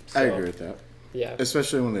 So, I agree with that. Yeah.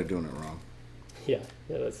 Especially when they're doing it wrong. Yeah,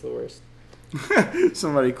 that's the worst.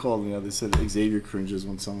 Somebody called me. They said Xavier cringes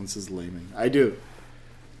when someone says layman. I do.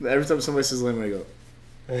 Every time somebody says layman, I go.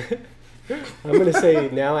 I'm going to say,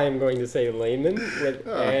 now I'm going to say layman with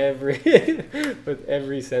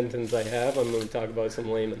every sentence I have. I'm going to talk about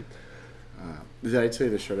some layman. Did I tell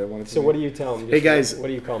you the short I wanted to So what do you tell them? Hey guys. What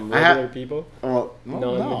do you call them? Regular people? Oh,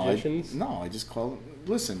 non-magicians? I just call them.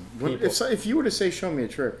 Listen, if you were to say, show me a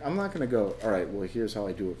trick, I'm not going to go, all right, well, here's how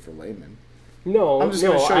I do it for layman. No, I'm just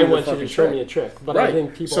gonna show you I want you to fucking show trick. me a trick. But Right. I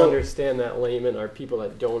think people understand that layman are people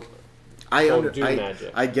that don't do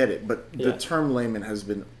magic. I get it, but the term layman has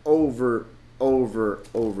been overused.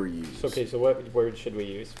 Okay, so what word should we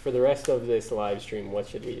use? For the rest of this live stream, what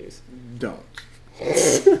should we use? Don't.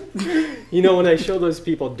 You know, when I show those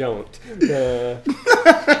people don't. Yeah.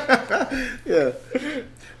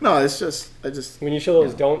 No, it's just, when you show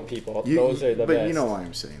those don't people, those are the best. But you know why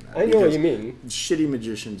I'm saying that. I know what you mean. Shitty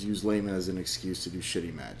magicians use layman as an excuse to do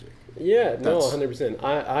shitty magic. Yeah, no, 100%.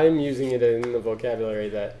 I'm using it in the vocabulary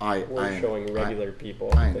that we're showing regular people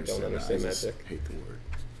that don't understand magic. I hate the word.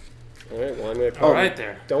 All right, well, I'm going to call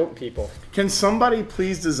there. Don't people. Can somebody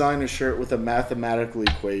please design a shirt with a mathematical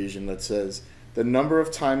equation that says the number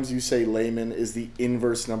of times you say layman is the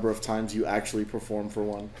inverse number of times you actually perform for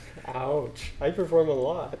one? Ouch. I perform a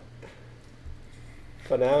lot.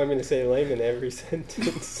 But now I'm going to say layman every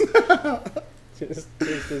sentence. just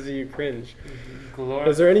as you cringe.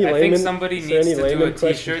 Is there any layman? I think somebody needs to do a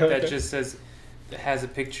t-shirt that just says, has a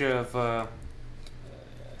picture of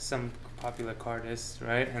some popular cardist,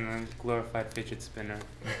 right? And then glorified fidget spinner.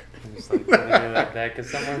 And just like that,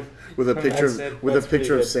 because someone with a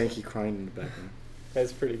picture of Sankey crying in the background.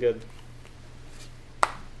 That's pretty good.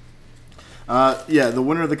 The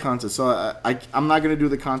winner of the contest. So I'm not going to do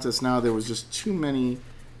the contest now. There was just too many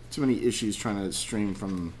issues trying to stream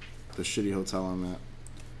from the shitty hotel I'm at.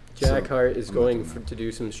 Jack Hart is going to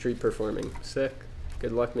do some street performing. Sick.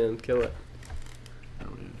 Good luck, man. Kill it.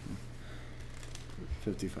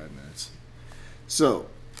 55 minutes. So,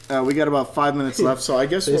 we got about 5 minutes left. So I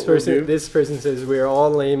guess this person says we're all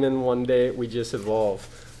laymen one day. We just evolve.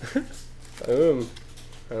 Boom.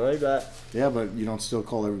 I like that. Yeah, but you don't still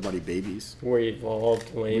call everybody babies. We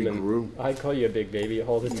evolved laymen. We grew. I call you a big baby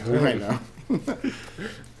all the time. Right now.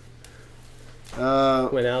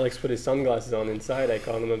 When Alex put his sunglasses on inside, I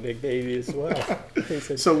called him a big baby as well.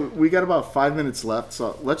 So we got about 5 minutes left,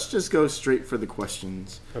 so let's just go straight for the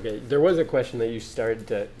questions. Okay, there was a question that you started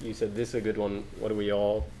to, you said, this is a good one, what do we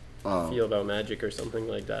all feel about magic or something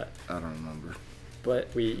like that? I don't remember.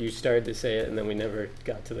 But you started to say it and then we never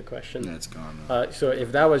got to the question. Yeah, it's gone. So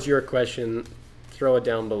if that was your question, throw it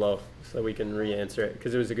down below so we can re-answer it,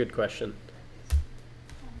 because it was a good question.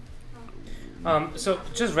 So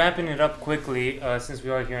just wrapping it up quickly, since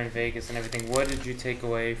we are here in Vegas and everything, what did you take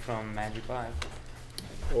away from Magic Live?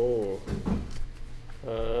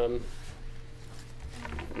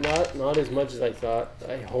 Not as much as I thought.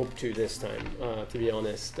 I hope to this time, to be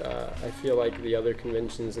honest. I feel like the other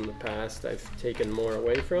conventions in the past I've taken more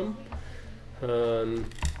away from.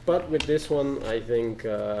 But with this one, I think,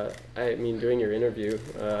 doing your interview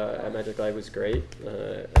at Magic Live was great.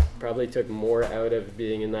 Probably took more out of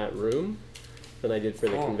being in that room than I did for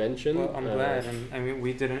the convention. Well, I'm glad. And I mean,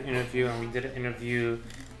 we did an interview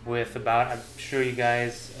with I'm sure you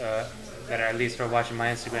guys that are at least are watching my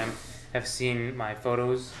Instagram have seen my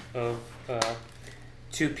photos of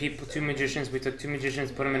two magicians. We took two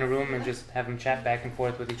magicians, put them in a room, and just have them chat back and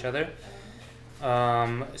forth with each other.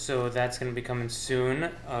 So that's going to be coming soon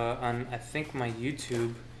on, I think, my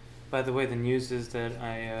YouTube. By the way, the news is that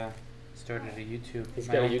I started a YouTube,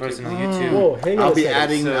 my own personal YouTube. Whoa, hang on I'll be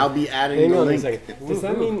adding hang the on link. a second. Does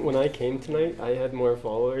that mean when I came tonight, I had more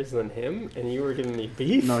followers than him, and you were giving me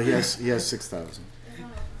beef? No, he has 6,000.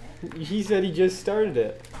 He said he just started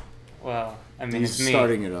it. Well, I mean, He's it's me.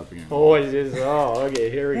 starting it up again. Oh, it is. Oh,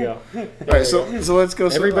 okay. Here we go. All right, so let's go.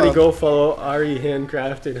 Everybody, go follow Ari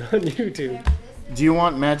Handcrafted on YouTube. Do you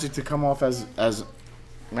want magic to come off as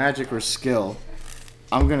magic or skill?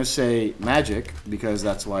 I'm gonna say magic because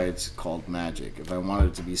that's why it's called magic. If I wanted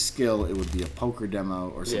it to be skill, it would be a poker demo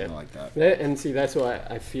or something like that. And see, that's why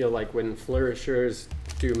I feel like when flourishers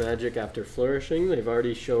do magic after flourishing, they've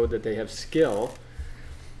already showed that they have skill,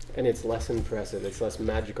 and it's less impressive. It's less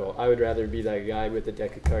magical. I would rather be that guy with the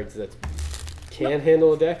deck of cards that can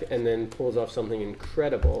handle a deck and then pulls off something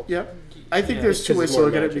incredible. Yep. I think there's two ways to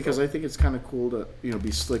look at it because I think it's kind of cool to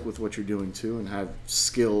be slick with what you're doing too and have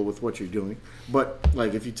skill with what you're doing. But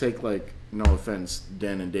like if you take no offense,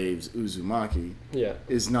 Dan and Dave's Uzumaki,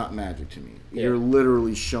 is not magic to me. You're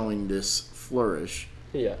literally showing this flourish.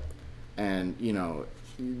 Yeah. And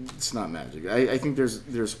It's not magic. I think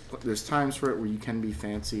there's times for it where you can be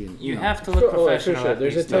fancy and you have to look professional. For sure.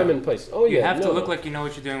 There's a time and place. Oh yeah, you have to look like you know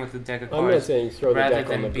what you're doing with the deck of cards. I'm not saying throw the deck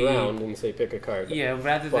on the ground and say pick a card. Yeah,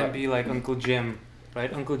 rather than be like Uncle Jim,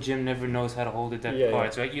 right? Uncle Jim never knows how to hold a deck of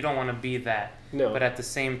cards, right? You don't want to be that. No. But at the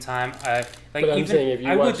same time, but I'm saying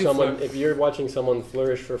if you're watching someone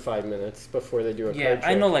flourish for 5 minutes before they do a card trick,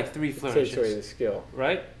 I know like 3 flourishes. It takes away the skill,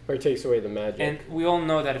 right? Or it takes away the magic. And we all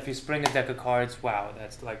know that if you spring a deck of cards, wow,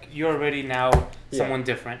 that's like you're already now someone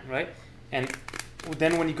different, right? And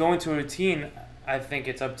then when you go into a routine, I think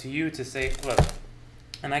it's up to you to say, look,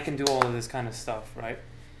 and I can do all of this kind of stuff, right?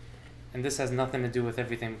 And this has nothing to do with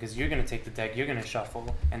everything because you're going to take the deck, you're going to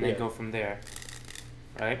shuffle, and then go from there,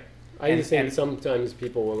 right? I just think sometimes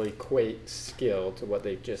people will equate skill to what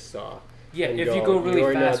they just saw. Yeah, if you go really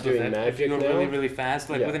fast with it, if you go really fast,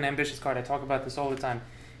 like with an ambitious card, I talk about this all the time.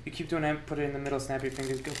 You keep doing it, put it in the middle, snap your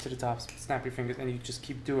fingers, go to the top, snap your fingers, and you just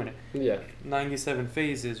keep doing it. Yeah. 97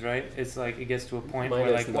 phases, right? It's like it gets to a point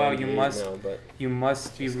where like, wow, you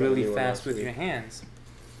must be really fast with your hands.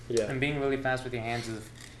 Yeah. And being really fast with your hands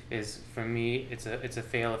is for me, it's a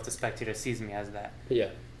fail if the spectator sees me as that. Yeah.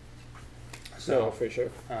 So for sure.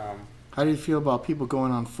 How do you feel about people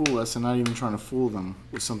going on Fool Us and not even trying to fool them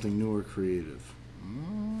with something new or creative?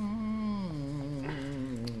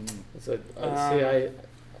 So,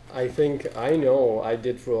 I think I know I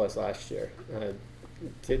did Fool Us last year. I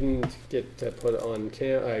didn't get to put on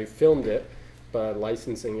I filmed it, but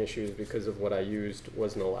licensing issues because of what I used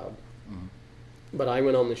wasn't allowed. But I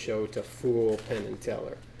went on the show to fool Penn and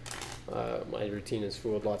Teller. My routine has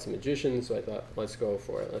fooled lots of magicians, so I thought, let's go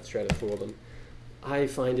for it. Let's try to fool them. I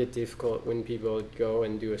find it difficult when people go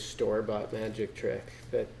and do a store-bought magic trick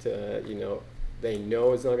that they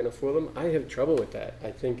know is not going to fool them. I have trouble with that.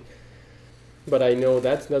 I think, but I know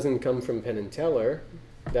that doesn't come from Penn and Teller.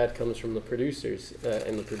 That comes from the producers,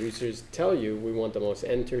 and the producers tell you we want the most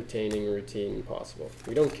entertaining routine possible.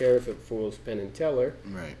 We don't care if it fools Penn and Teller.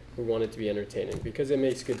 Right. We want it to be entertaining because it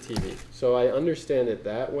makes good TV. So I understand it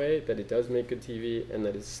that way, that it does make good TV, and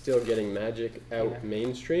that it's still getting magic out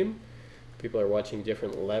mainstream. People are watching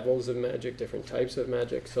different levels of magic, different types of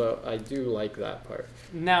magic. So I do like that part.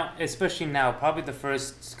 Now, especially now, probably the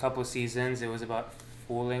first couple seasons, it was about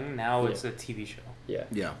fooling. Now it's a TV show. Yeah.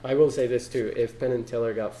 Yeah. I will say this too. If Penn and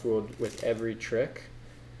Teller got fooled with every trick,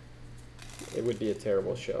 it would be a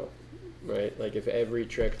terrible show, right? Like if every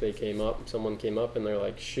trick someone came up and they're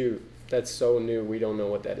like, shoot, that's so new, we don't know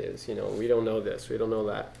what that is. We don't know this, we don't know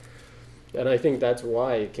that. And I think that's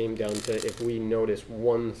why it came down to if we notice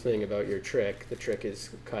one thing about your trick, the trick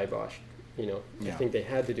is kiboshed. I think they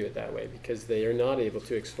had to do it that way because they are not able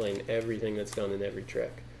to explain everything that's done in every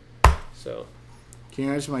trick. So... Can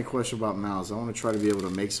you answer my question about mouths? I want to try to be able to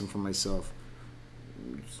make some for myself.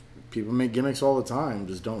 People make gimmicks all the time,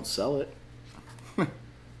 just don't sell it.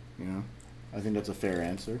 I think that's a fair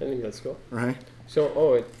answer. I think that's cool. Right?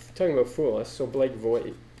 So, talking about Fool Us, so Blake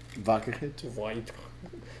Voigt,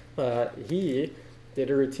 he did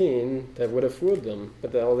a routine that would have fooled them,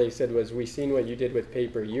 but all they said was, we seen what you did with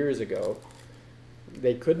paper years ago.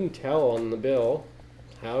 They couldn't tell on the bill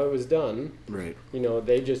how it was done. Right.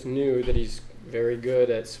 They just knew that he's very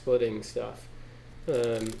good at splitting stuff.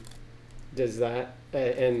 Does that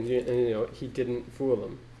and he didn't fool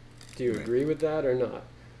them? Do you agree with that or not?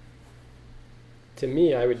 To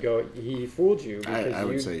me, I would go, he fooled you because I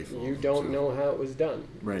would say he fooled you don't know how it was done.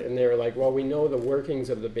 Right. And they're like, well, we know the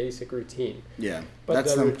workings of the basic routine. Yeah. But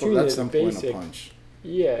that's the routine that's is them basic. Pulling a punch.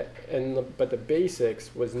 Yeah, but the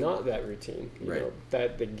basics was not that routine.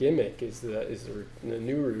 That the gimmick is the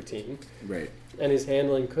new routine. Right. And his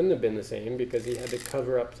handling couldn't have been the same because he had to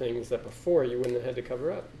cover up things that before you wouldn't have had to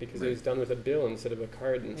cover up because it was done with a bill instead of a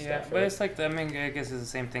card and stuff. Yeah, but it's like I guess it's the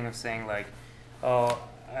same thing of saying like, oh,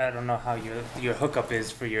 I don't know how your hookup is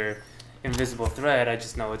for your invisible thread. I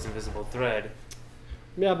just know it's invisible thread.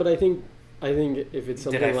 Yeah, but I think if it's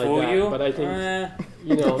something Did I like fool that, you? But I think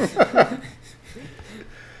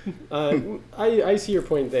I see your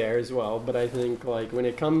point there as well. But I think like when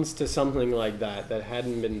it comes to something like that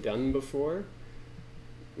hadn't been done before,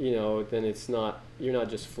 then it's not, you're not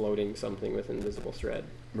just floating something with invisible thread.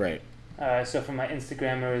 Right. So for my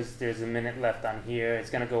Instagrammers, there's a minute left on here. It's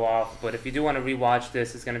going to go off, but if you do want to rewatch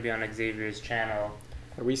this, it's going to be on Xavier's channel.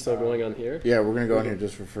 Are we still going on here? Yeah, we're going to go on here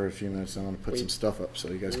just for a few minutes. I want to put some stuff up so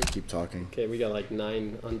you guys can keep talking. Okay, we got like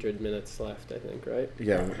 900 minutes left, I think, right?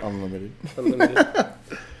 Yeah, unlimited. Unlimited.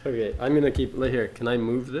 Okay, I'm going to keep, here, can I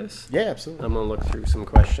move this? Yeah, absolutely. I'm going to look through some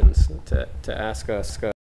questions to ask us.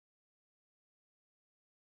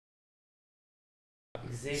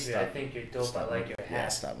 Xavier, I think you're dope. I like your hat. Yeah,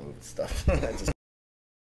 stop moving stuff.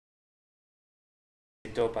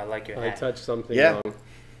 Dope. I like your hat. I touched something Yeah. wrong.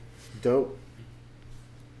 Dope.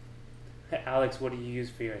 Alex, what do you use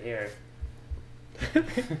for your hair?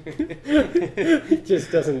 It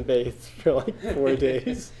just doesn't bathe for like 4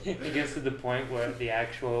 days. It gets to the point where the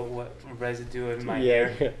actual residue of my Yeah.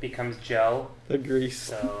 hair becomes gel. The grease.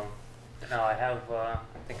 So, no, I have. I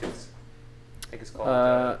think it's called.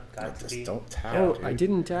 Got to Just be. don't tap. Oh, dude. I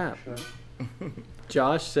didn't tap. Sure.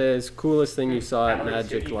 Josh says, coolest thing you saw at Alex,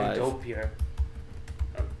 Magic you're even Live. dopier.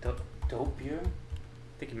 Dopier?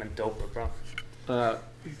 I think you meant doper, bro.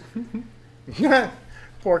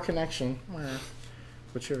 Poor connection.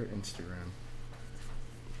 What's your Instagram?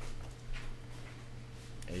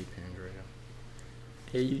 Pandrea.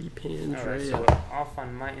 80 Pandrea. Alright, so we're off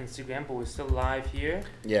on my Instagram, but we're still live here.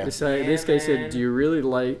 Yeah. This Yeah, guy said, man. "Do you really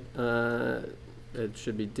like?" It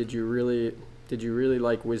should be. Did you really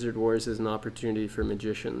like Wizard Wars as an opportunity for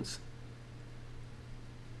magicians?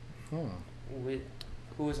 Huh.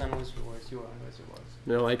 Who was on Wizard Wars? You were on Wizard Wars.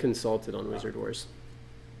 No, I consulted on Wizard Wars.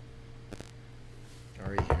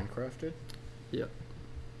 Already handcrafted? Yep.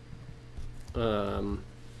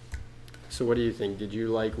 So what do you think? Did you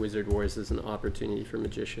like Wizard Wars as an opportunity for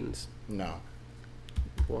magicians? No.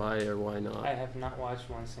 Why or why not? I have not watched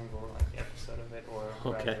one single episode of it, or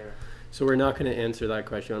Okay. rather, So we're not going to answer that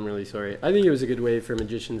question. I'm really sorry. I think it was a good way for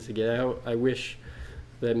magicians to get out. I wish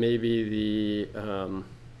that maybe the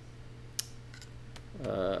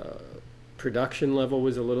production level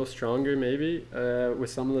was a little stronger, maybe with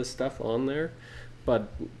some of the stuff on there. But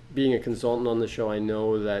being a consultant on the show, I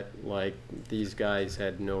know that like these guys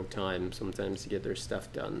had no time sometimes to get their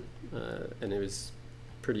stuff done, and it was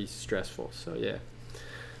pretty stressful. So yeah.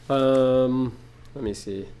 Let me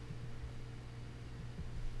see.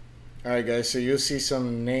 All right, guys. So you'll see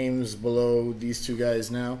some names below these two guys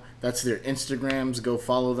now. That's their Instagrams. Go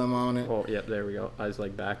follow them on it. Oh, yeah, there we go. I was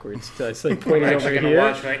like backwards. I was like pointing we're over actually gonna here.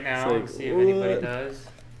 watch right now It's and like, see if anybody what? does.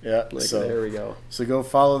 Yeah. Like, so there we go. So go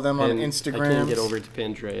follow them on And Instagram. I can't get over to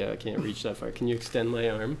Pandrea. I can't reach that far. Can you extend my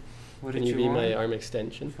arm? What Can did you be want? my arm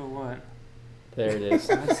extension? For what? There it is.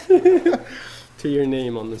 To your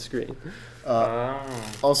name on the screen.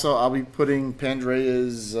 Also, I'll be putting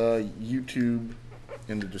Pandrea's YouTube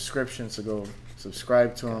in the description, so go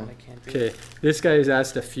subscribe to him. God, I can't do Okay, it. this guy has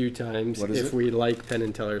asked a few times What is if it? we like Penn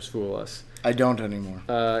and Teller's Fool Us. I don't anymore.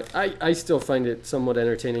 I still find it somewhat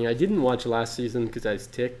entertaining. I didn't watch last season because I was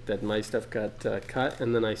ticked that my stuff got cut,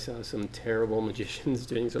 and then I saw some terrible magicians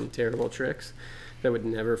doing some terrible tricks that would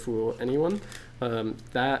never fool anyone.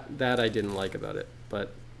 That I didn't like about it,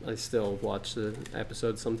 but I still watch the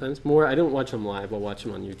episodes sometimes. More, I don't watch them live. I'll watch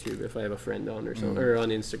them on YouTube if I have a friend on or something, or on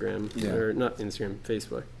Instagram, Yeah. or not Instagram,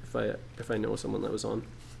 Facebook. If I know someone that was on.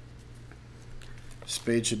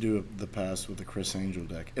 Spade should do the pass with the Chris Angel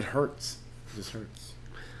deck. It hurts. It just hurts.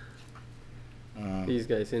 These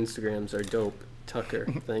guys' Instagrams are dope. Tucker,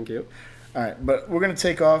 thank you. All right, but we're gonna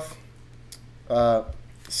take off.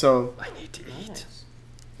 So I need to eat.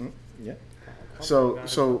 yeah. So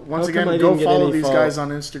once How come I again, go didn't get follow any these guys on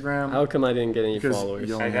Instagram. How come I didn't get any Because followers?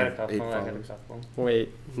 you I only got a have couple. 8 I got a followers. couple. Wait,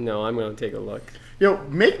 no, I'm gonna take a look. Yo,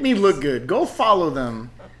 make me look good. Go follow them.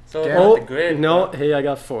 So Damn. about Oh the grid. no! bro. Hey, I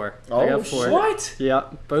got 4. I Oh, got 4. What? Yeah,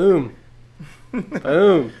 boom,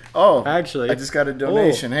 boom. Oh, Actually, I just got a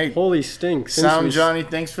donation. Oh, Hey, holy stink! Sound Johnny,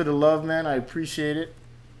 thanks for the love, man. I appreciate it.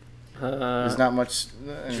 There's not much.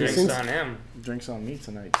 Drinks Since- on him. Drinks on me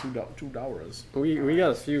tonight. $2. We got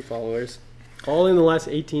a few followers, all in the last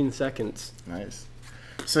 18 seconds. Nice.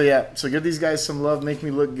 So yeah, so give these guys some love. Make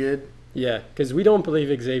me look good. Yeah, because we don't believe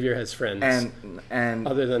Xavier has friends. And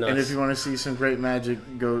Other than and us. if you want to see some great magic,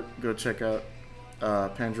 go check out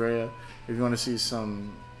Pandrea. If you want to see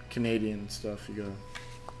some Canadian stuff, you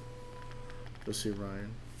go see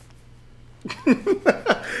Ryan.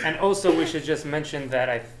 And also, we should just mention that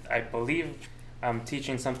I believe I'm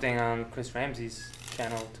teaching something on Chris Ramsey's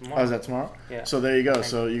channel tomorrow. Oh, is that tomorrow? Yeah. So there you go.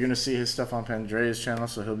 So you're gonna see his stuff on Pandrea's channel.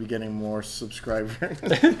 So he'll be getting more subscribers.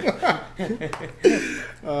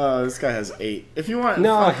 This guy has 8. If you want,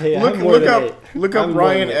 No, hey, I look have more look than up 8. look I'm up more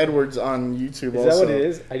Ryan than 8. Edwards on YouTube. Is also. that what it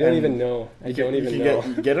is? I don't And even know. I don't even know.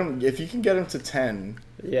 Get him if you can get him to 10.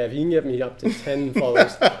 Yeah, if you can get me up to 10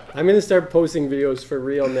 followers, I'm gonna start posting videos for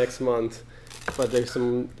real next month. But there's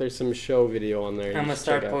some show video on there. I'm gonna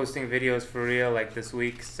start posting videos for real like this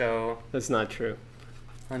week. So That's not true.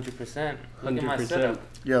 100%. Look at my 100%. setup.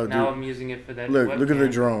 Yo, Now dude, I'm using it for that. look at the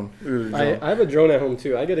webcam. drone. Look at the drone. I have a drone at home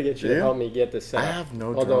too. I gotta get you Yeah? to help me get this set I up. have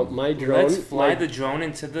no Although drone. my drone, Let's fly my- the drone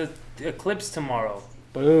into the eclipse tomorrow.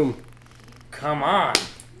 boom. Come on.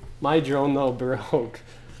 My drone though broke.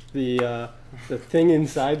 The thing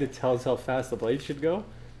inside that tells how fast the blade should go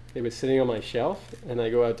it was sitting on my shelf, and I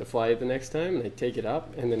go out to fly it the next time, and I take it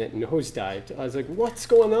up, and then it nosedived. I was like, what's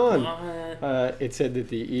going on? It said that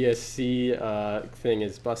the ESC thing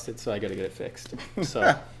is busted, so I got to get it fixed.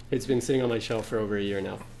 So it's been sitting on my shelf for over a year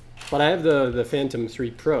now. But I have the Phantom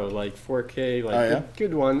 3 Pro, like 4K, like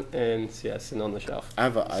good one, and sitting on the shelf. I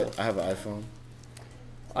have an iPhone.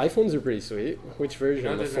 iPhones are pretty sweet. Which version?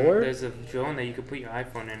 You know, the 4? There's a drone that you could put your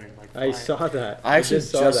iPhone in and like fly. I saw that. I actually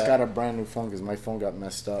just got a brand new phone because my phone got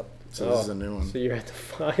messed up. So this is a new one. So you're at the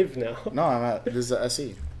 5 now? No, this is the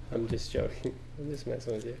SE. I'm just joking. I'm just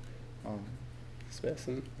messing with you. Just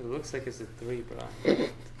messing. It looks like it's a 3, bro.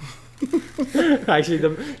 Actually,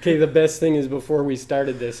 the best thing is before we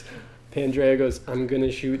started this, Pandrea goes, I'm going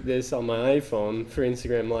to shoot this on my iPhone for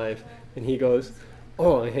Instagram Live. And he goes,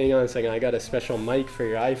 oh, hang on a second, I got a special mic for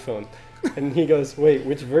your iPhone. And he goes, wait,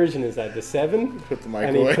 which version is that? The 7? Put the mic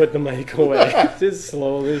and away. He put the mic away. Just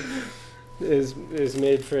slowly. Is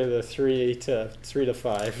made for the 3 to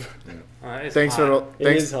 5. Yeah. Thanks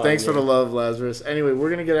for the love, Lazarus. Anyway, we're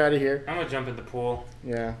gonna get out of here. I'm gonna jump in the pool.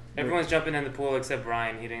 Yeah. Everyone's jumping in the pool except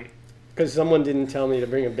Brian. He didn't. Because someone didn't tell me to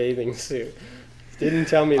bring a bathing suit. Didn't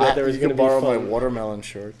tell me that there was gonna be borrow fun. my watermelon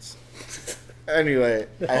shorts. Anyway,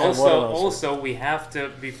 also we have to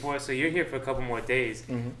before. So you're here for a couple more days.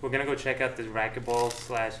 Mm-hmm. We're gonna go check out this racquetball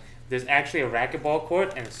 / There's actually a racquetball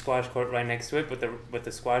court and a squash court right next to it, but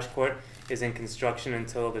the squash court is in construction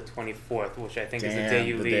until the 24th, which I think is the day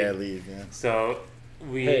you leave. Day I leave, yeah. So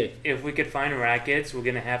if we could find rackets, we're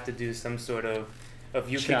gonna have to do some sort of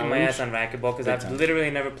you kicking my ass on racquetball because I've literally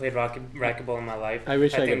never played racquetball in my life. I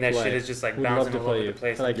wish I could think that play. shit is just like Would bouncing love to all play over you. the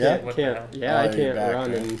place. But I can't. I can't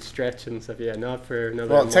run and stretch and stuff. Yeah, not for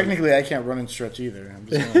another. Well, technically, I can't run and stretch either. I'm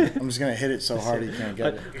just gonna hit it so hard you can't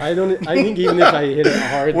get it. I think even if I hit it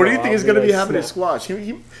hard. What do you think is gonna be happening at squash?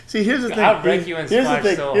 See, here's the thing. I'll break you in squash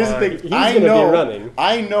so Here's the hard. thing.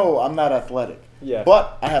 I know I'm not athletic. Yeah.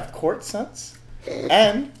 But I have court sense,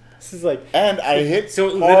 and this is like, and I hit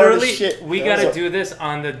so hard literally as shit. We gotta do this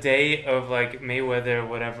on the day of like Mayweather or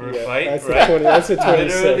whatever fight, that's right? That's the 26th.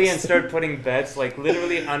 Literally, and start putting bets like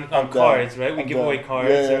literally on cards, right? We give away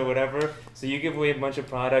cards or whatever. So you give away a bunch of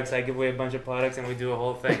products, I give away a bunch of products, and we do a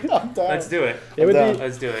whole thing. Let's do it.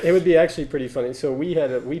 Let's do it. It would be actually pretty funny. So we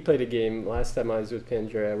played a game last time I was with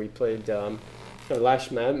Pandrea. We played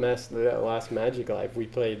last Magic Live. We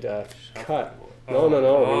played cut.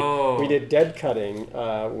 No. We did dead cutting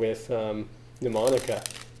with Mnemonica.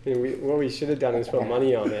 And what we should have done is put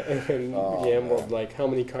money on it and gambled like how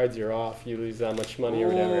many cards you're off, you lose that much money or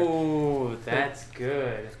whatever. Oh, that's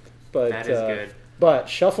good. That is good. But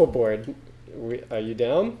shuffleboard, are you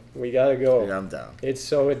down? We gotta go. Yeah, I'm down. It's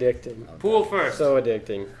so addicting. Pool first. So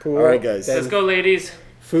addicting. Pool. All right, guys. Let's go, ladies.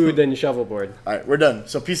 Food, then shuffleboard. All right, we're done.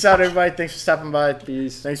 So peace out, everybody. Thanks for stopping by.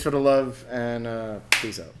 Peace. Thanks for the love, and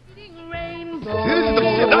peace out. This is the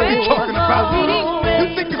shit I be talking about. You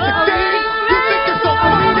think it's a game?